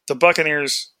 the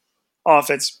Buccaneers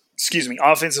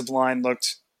offensive line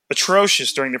looked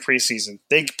atrocious during the preseason.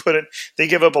 They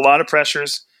give up a lot of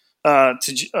pressures to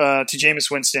Jameis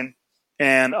Winston,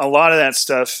 and a lot of that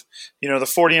stuff, the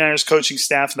 49ers coaching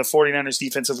staff and the 49ers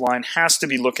defensive line has to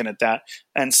be looking at that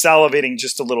and salivating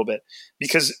just a little bit,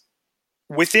 because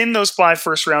within those 5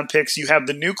 first-round picks, you have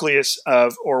the nucleus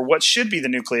of, or what should be the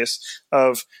nucleus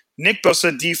of, Nick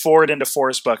Bosa, Dee Ford, and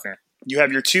DeForest Buckner. You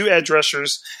have your 2 edge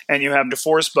rushers, and you have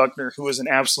DeForest Buckner, who is an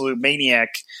absolute maniac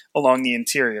along the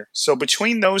interior. So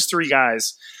between those 3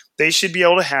 guys, they should be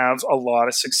able to have a lot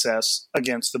of success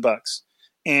against the Bucs.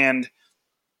 And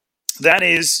that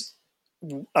is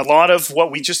a lot of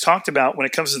what we just talked about when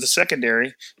it comes to the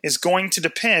secondary is going to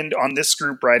depend on this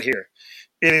group right here.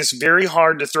 it is very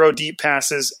hard to throw deep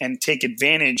passes and take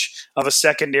advantage of a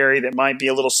secondary that might be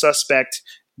a little suspect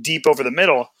deep over the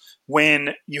middle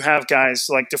when you have guys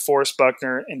like DeForest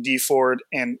Buckner and D Ford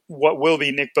and what will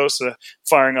be Nick Bosa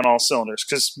firing on all cylinders.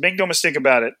 Because make no mistake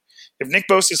about it, if Nick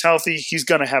Bosa is healthy, he's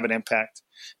going to have an impact.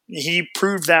 He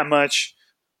proved that much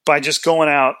by just going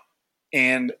out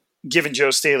and giving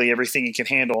Joe Staley everything he can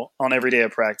handle on every day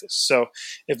of practice. So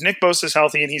if Nick Bosa is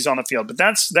healthy and he's on the field, but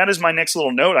that is my next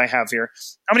little note I have here.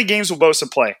 How many games will Bosa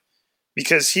play?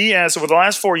 Because he has, over the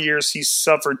last 4 years, he's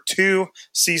suffered 2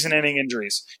 season-ending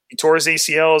injuries. He tore his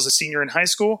ACL as a senior in high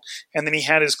school, and then he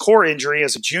had his core injury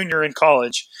as a junior in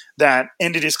college that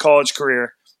ended his college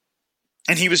career.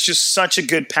 And he was just such a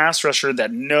good pass rusher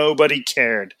that nobody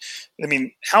cared. I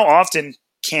mean, how often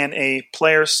can a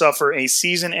player suffer a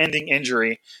season-ending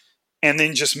injury and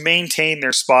then just maintain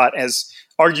their spot as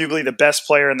arguably the best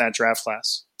player in that draft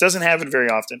class? Doesn't happen very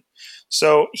often.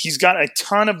 So he's got a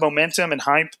ton of momentum and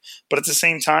hype, but at the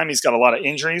same time, he's got a lot of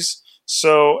injuries.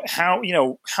 So how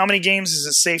many games is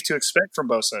it safe to expect from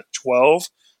Bosa? 12,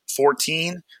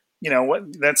 14?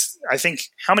 I think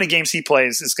how many games he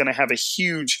plays is going to have a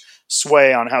huge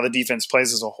sway on how the defense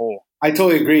plays as a whole. I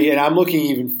totally agree. And I'm looking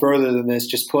even further than this,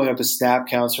 just pulling up the snap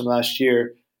counts from last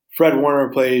year. Fred Warner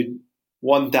played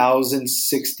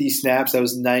 1,060 snaps. That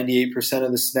was 98%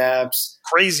 of the snaps.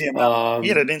 Crazy amount. He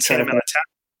had an insane amount of time.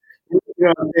 You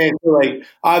know what I'm saying? So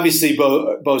obviously,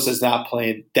 Bosa's not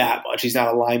playing that much. He's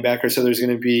not a linebacker, so there's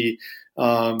going to be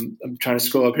I'm trying to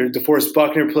scroll up here. DeForest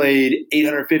Buckner played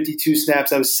 852 snaps.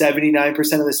 That was 79%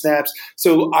 of the snaps.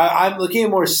 So I'm looking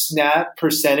at more snap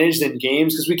percentage than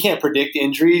games because we can't predict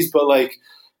injuries, but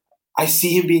I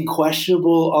see him being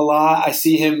questionable a lot. I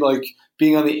see him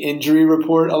being on the injury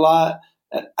report a lot.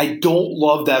 I don't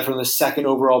love that from the second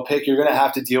overall pick. You're going to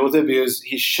have to deal with it because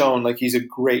he's shown he's a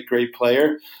great, great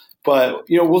player. But,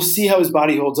 we'll see how his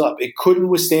body holds up. It couldn't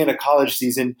withstand a college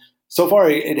season. So far,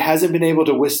 it hasn't been able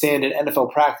to withstand an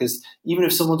NFL practice. Even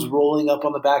if someone's rolling up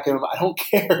on the back of him, I don't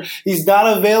care. He's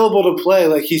not available to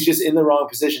play. He's just in the wrong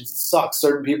positions. It sucks.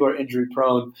 Certain people are injury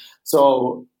prone.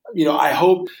 So, I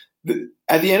hope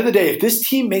at the end of the day, if this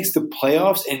team makes the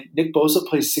playoffs and Nick Bosa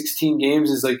plays 16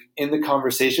 games, is in the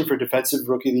conversation for Defensive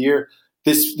Rookie of the Year.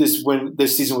 This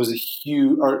season was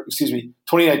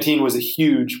 2019 was a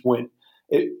huge win.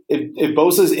 If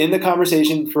Bosa's in the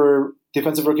conversation for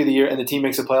Defensive Rookie of the Year and the team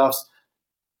makes the playoffs,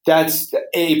 that's the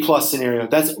A+ scenario.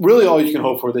 That's really all you can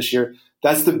hope for this year.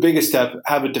 That's the biggest step.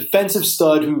 Have a defensive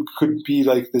stud who could be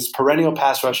this perennial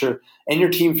pass rusher, and your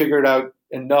team figured out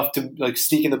enough to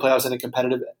sneak in the playoffs in a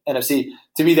competitive NFC.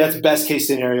 To me, that's best case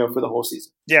scenario for the whole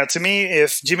season. Yeah, to me,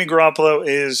 if Jimmy Garoppolo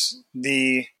is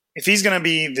if he's going to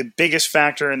be the biggest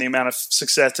factor in the amount of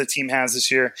success the team has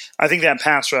this year, I think that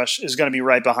pass rush is going to be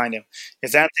right behind him.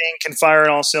 If that thing can fire on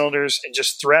all cylinders and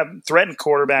just threaten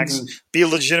quarterbacks, be a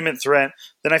legitimate threat,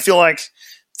 then I feel like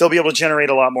they'll be able to generate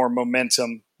a lot more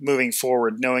momentum moving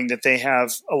forward, knowing that they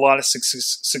have a lot of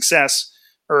success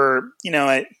or,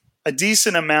 a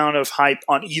decent amount of hype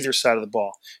on either side of the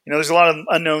ball. There's a lot of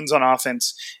unknowns on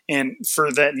offense, and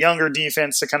for that younger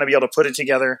defense to kind of be able to put it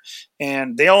together,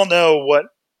 and they all know what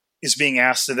is being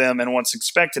asked of them and what's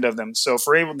expected of them. So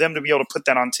for them to be able to put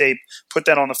that on tape, put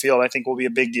that on the field, I think will be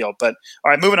a big deal. But all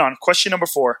right, moving on. Question number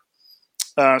 4.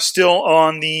 Still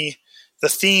on the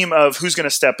theme of who's going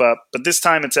to step up, but this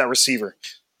time it's at receiver,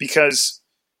 because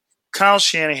Kyle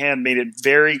Shanahan made it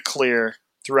very clear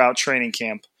throughout training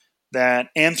camp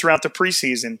and throughout the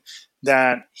preseason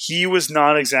that he was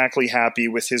not exactly happy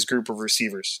with his group of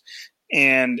receivers.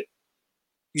 And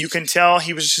you can tell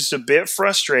he was just a bit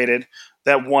frustrated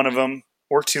that one of them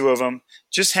or two of them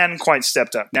just hadn't quite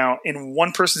stepped up. Now, in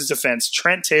one person's defense,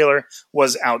 Trent Taylor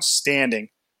was outstanding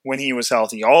when he was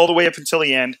healthy, all the way up until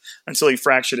the end, until he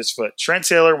fractured his foot. Trent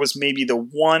Taylor was maybe the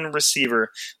one receiver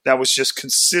that was just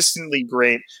consistently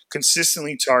great,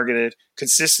 consistently targeted,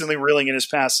 consistently reeling in his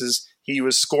passes. He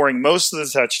was scoring most of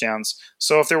the touchdowns.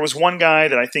 So if there was one guy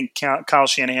that I think Kyle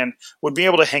Shanahan would be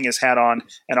able to hang his hat on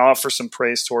and offer some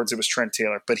praise towards, it was Trent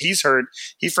Taylor. But he's hurt.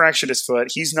 He fractured his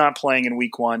foot. He's not playing in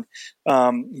week 1.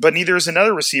 But neither is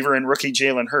another receiver in rookie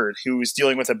Jalen Hurd, who is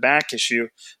dealing with a back issue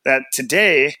that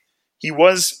today he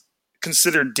was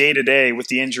considered day-to-day with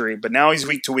the injury, but now he's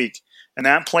week-to-week. And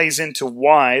that plays into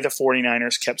why the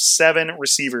 49ers kept 7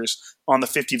 receivers on the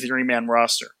 53-man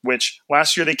roster, which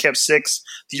last year they kept 6.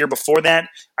 The year before that,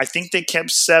 I think they kept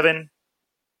 7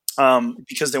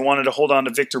 because they wanted to hold on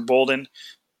to Victor Bolden.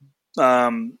 So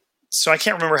I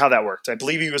can't remember how that worked. I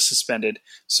believe he was suspended.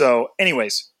 So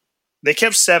anyways, they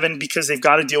kept 7 because they've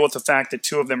got to deal with the fact that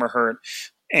 2 of them are hurt.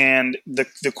 And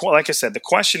like I said, the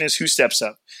question is who steps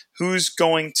up? Who's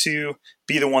going to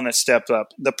be the one that steps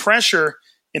up? The pressure,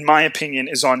 in my opinion,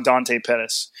 is on Dante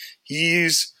Pettis.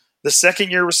 He's the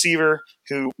second-year receiver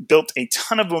who built a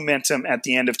ton of momentum at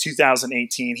the end of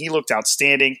 2018. He looked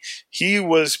outstanding. He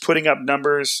was putting up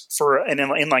numbers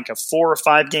in like a 4 or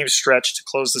 5 game stretch to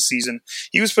close the season.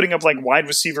 He was putting up like wide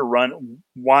receiver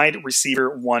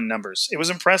 1 numbers. It was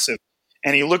impressive,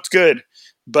 and he looked good.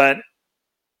 And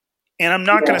I'm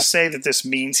not going to say that this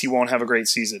means he won't have a great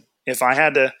season. If I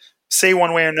had to say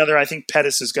one way or another, I think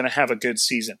Pettis is going to have a good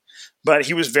season. But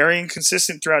he was very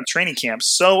inconsistent throughout training camp,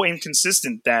 so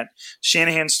inconsistent that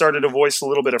Shanahan started to voice a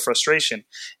little bit of frustration.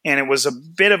 And it was a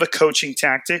bit of a coaching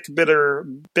tactic, bit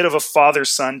of a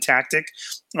father-son tactic,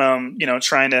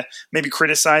 trying to maybe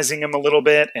criticizing him a little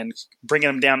bit and bringing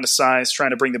him down to size,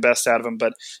 trying to bring the best out of him.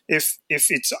 But if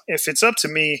it's up to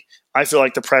me, I feel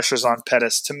like the pressure's on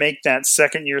Pettis to make that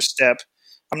second-year step.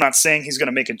 I'm not saying he's going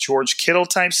to make a George Kittle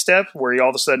type step where all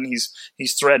of a sudden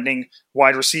he's threatening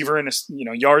wide receiver and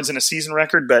yards in a season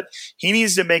record, but he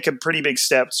needs to make a pretty big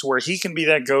step to where he can be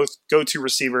that go-to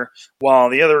receiver while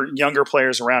the other younger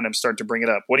players around him start to bring it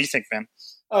up. What do you think, man?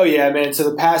 Oh yeah, man. So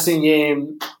the passing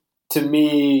game to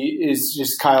me is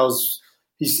just Kyle's.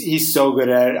 He's so good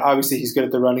at it. Obviously, he's good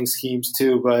at the running schemes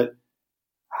too, but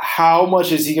how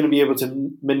much is he going to be able to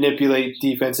manipulate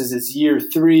defenses? It's year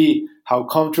 3. How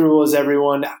comfortable is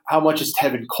everyone? How much is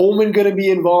Tevin Coleman going to be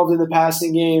involved in the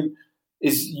passing game?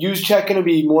 Is Juszczyk going to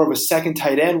be more of a second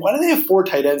tight end? Why do they have 4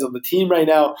 tight ends on the team right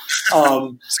now?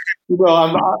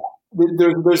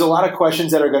 There's a lot of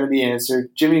questions that are going to be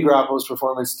answered. Jimmy Garoppolo's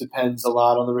performance depends a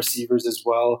lot on the receivers as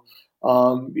well.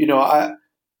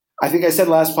 I think I said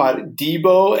last pod,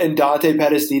 Debo and Dante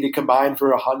Pettis need to combine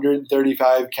for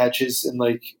 135 catches and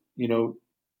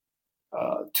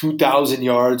 2,000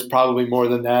 yards, probably more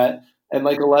than that, and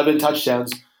 11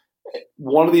 touchdowns.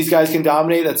 One of these guys can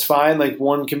dominate, that's fine.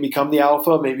 One can become the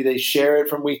alpha. Maybe they share it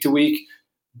from week to week.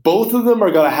 Both of them are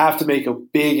going to have to make a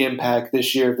big impact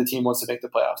this year if the team wants to make the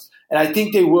playoffs. And I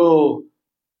think they will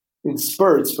in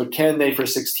spurts, but can they for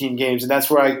 16 games? And that's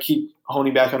where I keep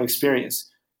honing back on experience.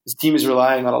 This team is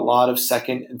relying on a lot of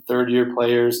second and third-year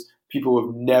players, people who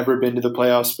have never been to the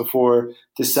playoffs before.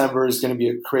 December is going to be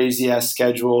a crazy-ass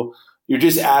schedule. You're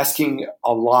just asking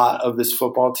a lot of this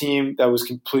football team that was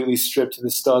completely stripped to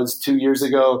the studs 2 years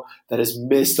ago, that has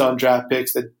missed on draft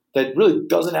picks, that really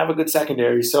doesn't have a good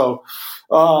secondary. So,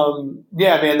 man,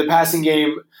 the passing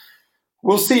game,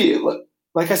 we'll see.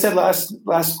 Like I said last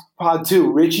pod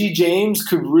too, Richie James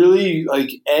could really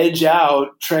edge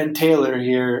out Trent Taylor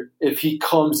here if he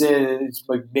comes in and is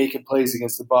making plays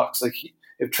against the Bucs.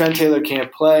 If Trent Taylor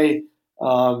can't play,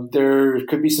 there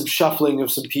could be some shuffling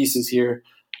of some pieces here.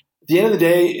 At the end of the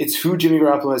day, it's who Jimmy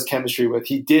Garoppolo has chemistry with.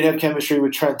 He did have chemistry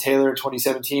with Trent Taylor in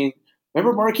 2017.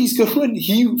 Remember Marquise Goodwin?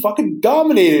 He fucking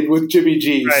dominated with Jimmy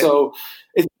G. Right. So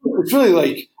it's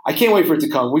really I can't wait for it to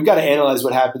come. We've got to analyze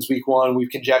what happens week 1.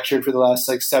 We've conjectured for the last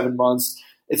 7 months.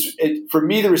 For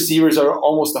me, the receivers are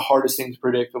almost the hardest thing to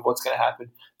predict of what's going to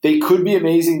happen. They could be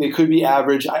amazing. They could be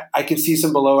average. I can see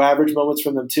some below average moments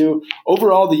from them too.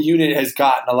 Overall, the unit has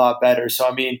gotten a lot better.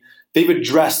 So, they've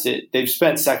addressed it. They've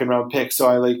spent second-round picks.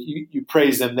 So you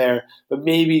praise them there. But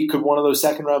maybe could one of those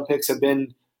second-round picks have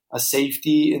been a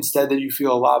safety instead that you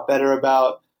feel a lot better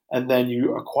about? And then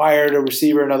you acquired a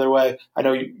receiver another way. I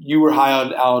know you were high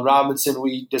on Allen Robinson.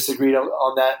 We disagreed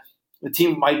on that. The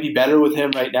team might be better with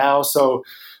him right now. So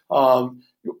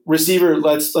receiver,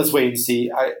 let's wait and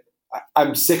see.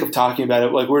 I'm sick of talking about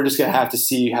it. We're just going to have to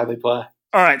see how they play.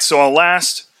 All right, so our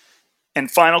last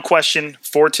and final question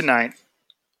for tonight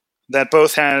that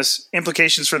both has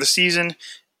implications for the season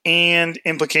and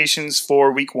implications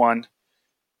for week 1.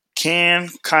 Can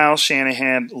Kyle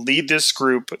Shanahan lead this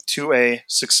group to a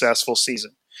successful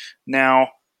season? Now,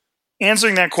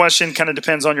 answering that question kind of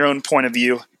depends on your own point of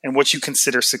view and what you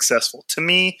consider successful. To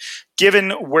me,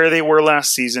 given where they were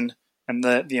last season and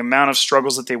the amount of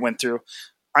struggles that they went through,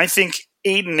 I think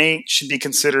 8-8 should be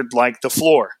considered the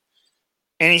floor.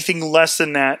 Anything less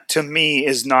than that, to me,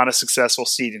 is not a successful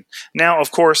season. Now,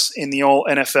 of course, in the old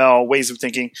NFL ways of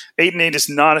thinking, 8-8 is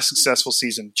not a successful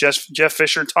season. Jeff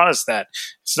Fisher taught us that.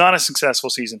 It's not a successful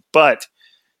season. But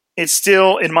it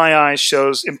still, in my eyes,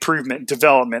 shows improvement,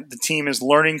 development. The team is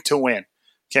learning to win.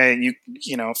 Okay,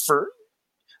 for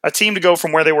a team to go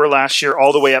from where they were last year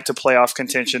all the way up to playoff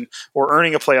contention or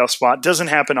earning a playoff spot doesn't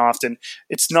happen often.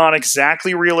 It's not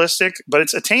exactly realistic, but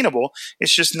it's attainable.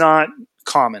 It's just not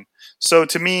common. So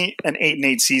to me, an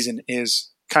 8-8 season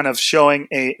is kind of showing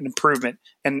an improvement.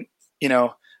 And,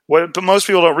 what most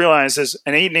people don't realize is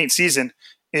an 8-8 season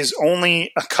is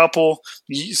only a couple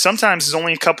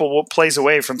plays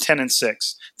away from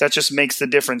 10-6. That just makes the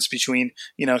difference between,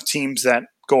 teams that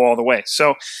go all the way.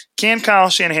 So can Kyle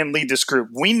Shanahan lead this group?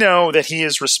 We know that he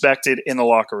is respected in the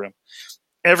locker room.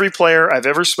 Every player I've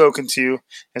ever spoken to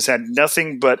has had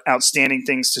nothing but outstanding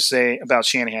things to say about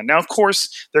Shanahan. Now, of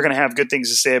course, they're going to have good things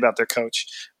to say about their coach,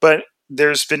 but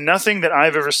there's been nothing that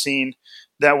I've ever seen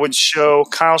that would show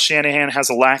Kyle Shanahan has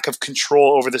a lack of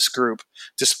control over this group,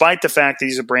 despite the fact that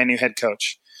he's a brand new head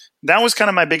coach. That was kind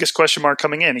of my biggest question mark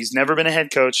coming in. He's never been a head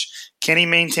coach. Can he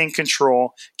maintain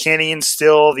control? Can he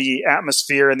instill the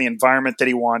atmosphere and the environment that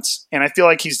he wants? And I feel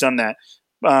like he's done that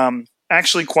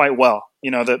actually quite well.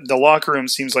 The locker room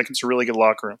seems like it's a really good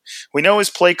locker room. We know his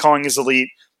play calling is elite,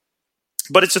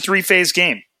 but it's a 3-phase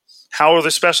game. How are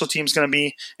the special teams going to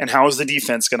be, and how is the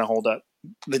defense going to hold up?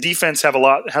 The defense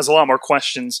has a lot more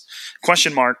question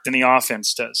mark than the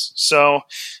offense does. So,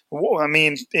 I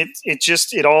mean,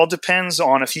 it all depends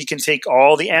on if he can take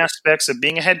all the aspects of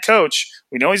being a head coach.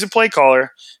 We know he's a play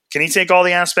caller. Can he take all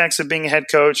the aspects of being a head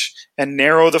coach and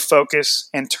narrow the focus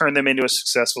and turn them into a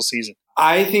successful season?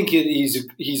 I think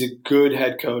he's a good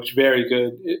head coach, very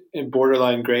good, and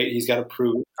borderline great. He's got to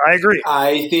prove it. I agree.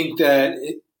 I think that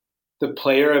the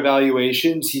player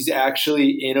evaluations, he's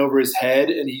actually in over his head,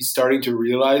 and he's starting to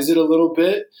realize it a little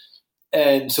bit.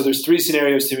 And so there's 3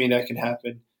 scenarios to me that can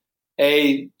happen.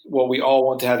 A, what we all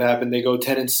want to have happen, they go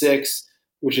 10-6,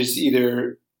 which is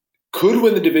either could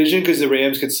win the division because the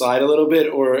Rams could slide a little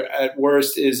bit, or at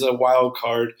worst is a wild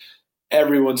card.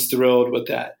 Everyone's thrilled with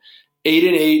that.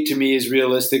 8-8 to me is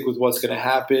realistic with what's going to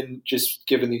happen, just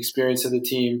given the experience of the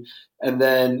team. And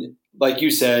then, like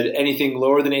you said, anything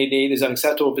lower than 8-8 is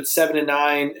unacceptable. If it's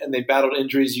 7-9 and they battled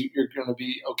injuries, you're going to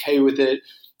be okay with it.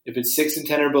 If it's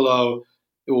 6-10 or below,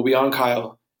 it will be on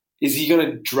Kyle. Is he going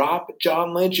to drop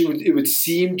John Lynch? It would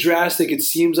seem drastic. It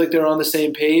seems like they're on the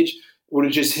same page. Would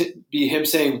it just be him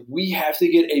saying, we have to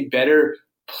get a better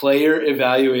player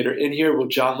evaluator in here? Will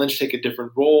John Lynch take a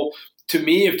different role? To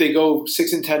me, if they go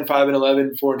 6-10,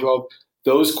 5-11, 4-12,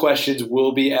 those questions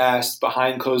will be asked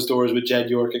behind closed doors with Jed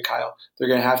York and Kyle. They're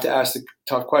going to have to ask the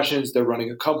tough questions. They're running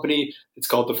a company. It's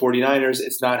called the 49ers.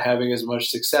 It's not having as much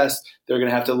success. They're going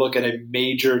to have to look at a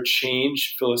major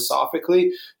change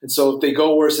philosophically. And so if they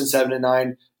go worse than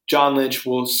 7-9, John Lynch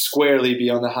will squarely be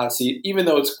on the hot seat, even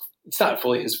though it's not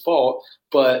fully his fault.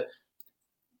 But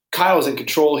Kyle's in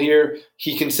control here.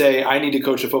 He can say, I need to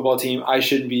coach a football team. I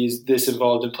shouldn't be this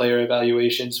involved in player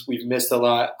evaluations. We've missed a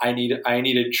lot. I need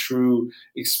a true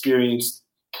experienced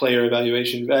player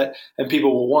evaluation vet. And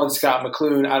people will want Scott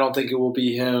McCloughan. I don't think it will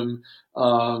be him.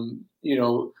 I don't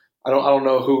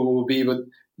know who it will be, but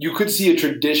you could see a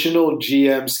traditional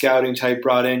GM scouting type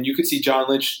brought in. You could see John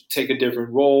Lynch take a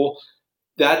different role.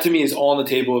 That to me is all on the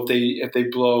table if they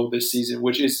blow this season,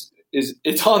 which is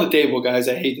it's on the table, guys.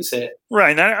 I hate to say it.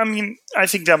 Right. I mean, I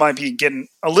think that might be getting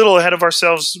a little ahead of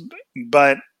ourselves,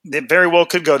 but it very well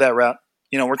could go that route.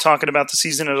 We're talking about the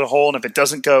season as a whole, and if it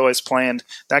doesn't go as planned,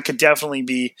 that could definitely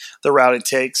be the route it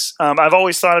takes. I've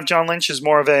always thought of John Lynch as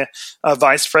more of a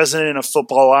vice president of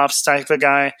football ops type of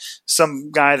guy, some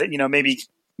guy that, maybe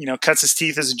cuts his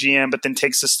teeth as a GM, but then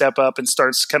takes a step up and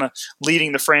starts kind of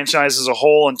leading the franchise as a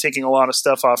whole and taking a lot of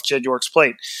stuff off Jed York's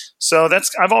plate. So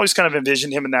I've always kind of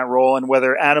envisioned him in that role, and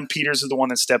whether Adam Peters is the one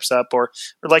that steps up or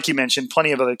like you mentioned,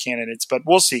 plenty of other candidates, but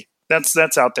we'll see. That's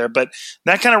out there. But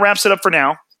that kind of wraps it up for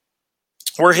now.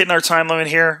 We're hitting our time limit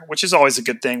here, which is always a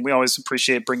good thing. We always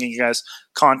appreciate bringing you guys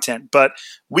content. But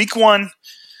week one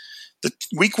in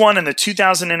the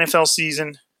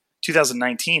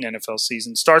 2019 NFL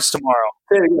season starts tomorrow.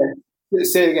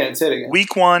 Say it again.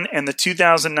 Week 1 and the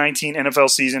 2019 NFL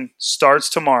season starts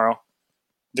tomorrow.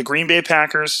 The Green Bay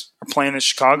Packers are playing the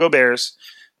Chicago Bears,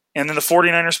 and then the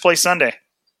 49ers play Sunday.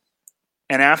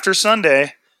 And after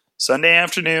Sunday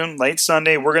afternoon, late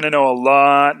Sunday, we're going to know a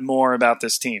lot more about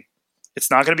this team. It's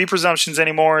not going to be presumptions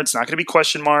anymore. It's not going to be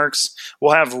question marks.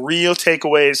 We'll have real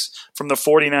takeaways from the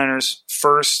 49ers'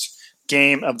 first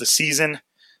game of the season.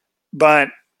 But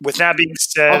with that being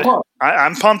said,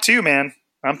 I'm pumped too, man.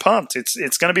 I'm pumped.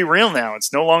 It's going to be real now.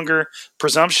 It's no longer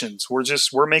presumptions. We're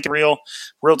making real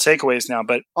takeaways now.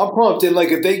 But I'm pumped. And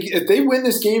if they win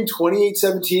this game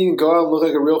 28-17 and go out and look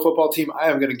like a real football team, I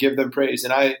am going to give them praise.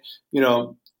 And I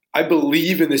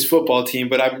believe in this football team,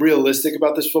 but I'm realistic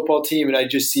about this football team, and I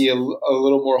just see a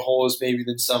little more holes maybe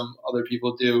than some other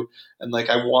people do. And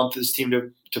I want this team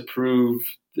to prove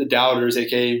the doubters,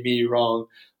 aka me, wrong.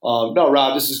 No,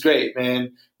 Rob, this is great,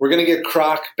 man. We're going to get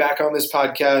Croc back on this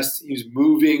podcast. He's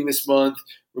moving this month.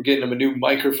 We're getting him a new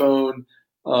microphone.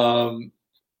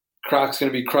 Croc's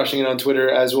going to be crushing it on Twitter,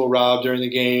 as will Rob during the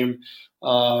game.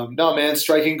 No, man,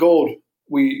 striking gold.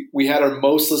 we had our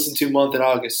most listened to month in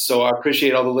August. So I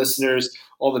appreciate all the listeners,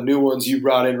 all the new ones you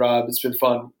brought in, Rob. It's been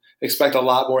fun. Expect a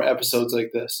lot more episodes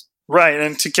like this. Right,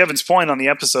 and to Kevin's point on the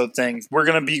episode thing, we're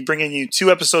going to be bringing you 2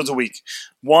 episodes a week.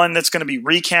 One that's going to be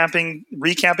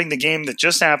recapping the game that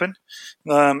just happened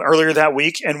earlier that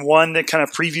week, and one that kind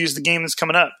of previews the game that's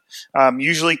coming up.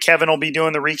 Usually Kevin will be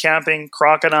doing the recapping.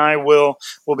 Croc and I will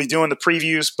be doing the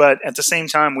previews, but at the same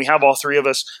time, we have all 3 of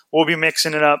us. We'll be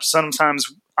mixing it up. Sometimes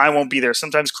I won't be there.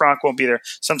 Sometimes Croc won't be there.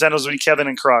 Sometimes it'll be Kevin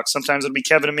and Croc. Sometimes it'll be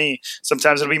Kevin and me.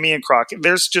 Sometimes it'll be me and Croc.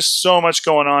 There's just so much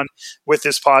going on with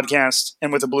this podcast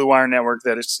and with the Blue Wire Network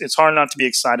that it's hard not to be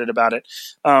excited about it.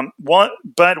 But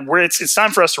it's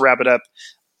time for us to wrap it up.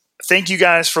 Thank you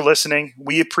guys for listening.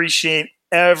 We appreciate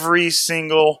every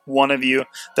single one of you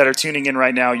that are tuning in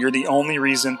right now. You're the only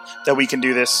reason that we can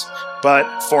do this.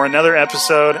 But for another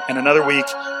episode and another week,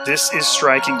 this is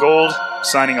Striking Gold,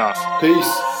 signing off.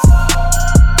 Peace.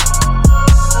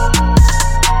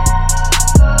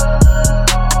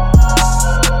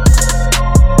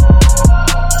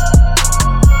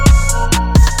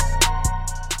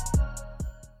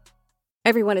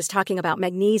 Everyone is talking about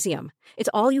magnesium. It's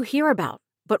all you hear about.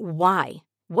 But why?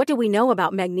 What do we know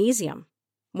about magnesium?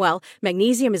 Well,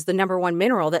 magnesium is the number 1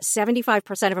 mineral that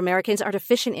 75% of Americans are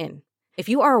deficient in. If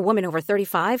you are a woman over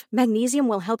 35, magnesium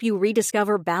will help you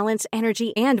rediscover balance,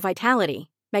 energy, and vitality.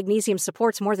 Magnesium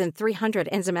supports more than 300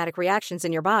 enzymatic reactions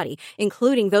in your body,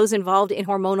 including those involved in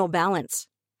hormonal balance.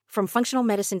 From functional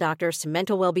medicine doctors to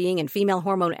mental well-being and female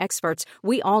hormone experts,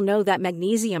 we all know that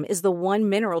magnesium is the one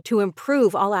mineral to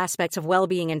improve all aspects of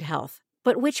well-being and health.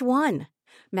 But which one?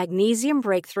 Magnesium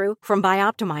Breakthrough from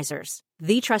Bioptimizers,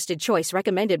 the trusted choice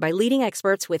recommended by leading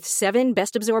experts with 7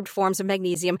 best-absorbed forms of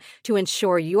magnesium to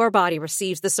ensure your body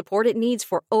receives the support it needs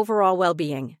for overall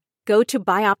well-being. Go to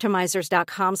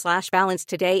bioptimizers.com/balance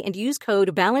today and use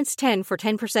code BALANCE10 for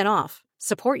 10% off.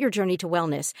 Support your journey to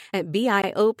wellness at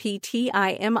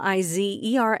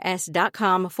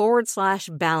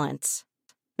bioptimizers.com/balance.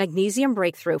 Magnesium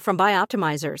Breakthrough from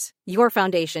Bioptimizers, your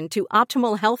foundation to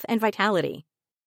optimal health and vitality.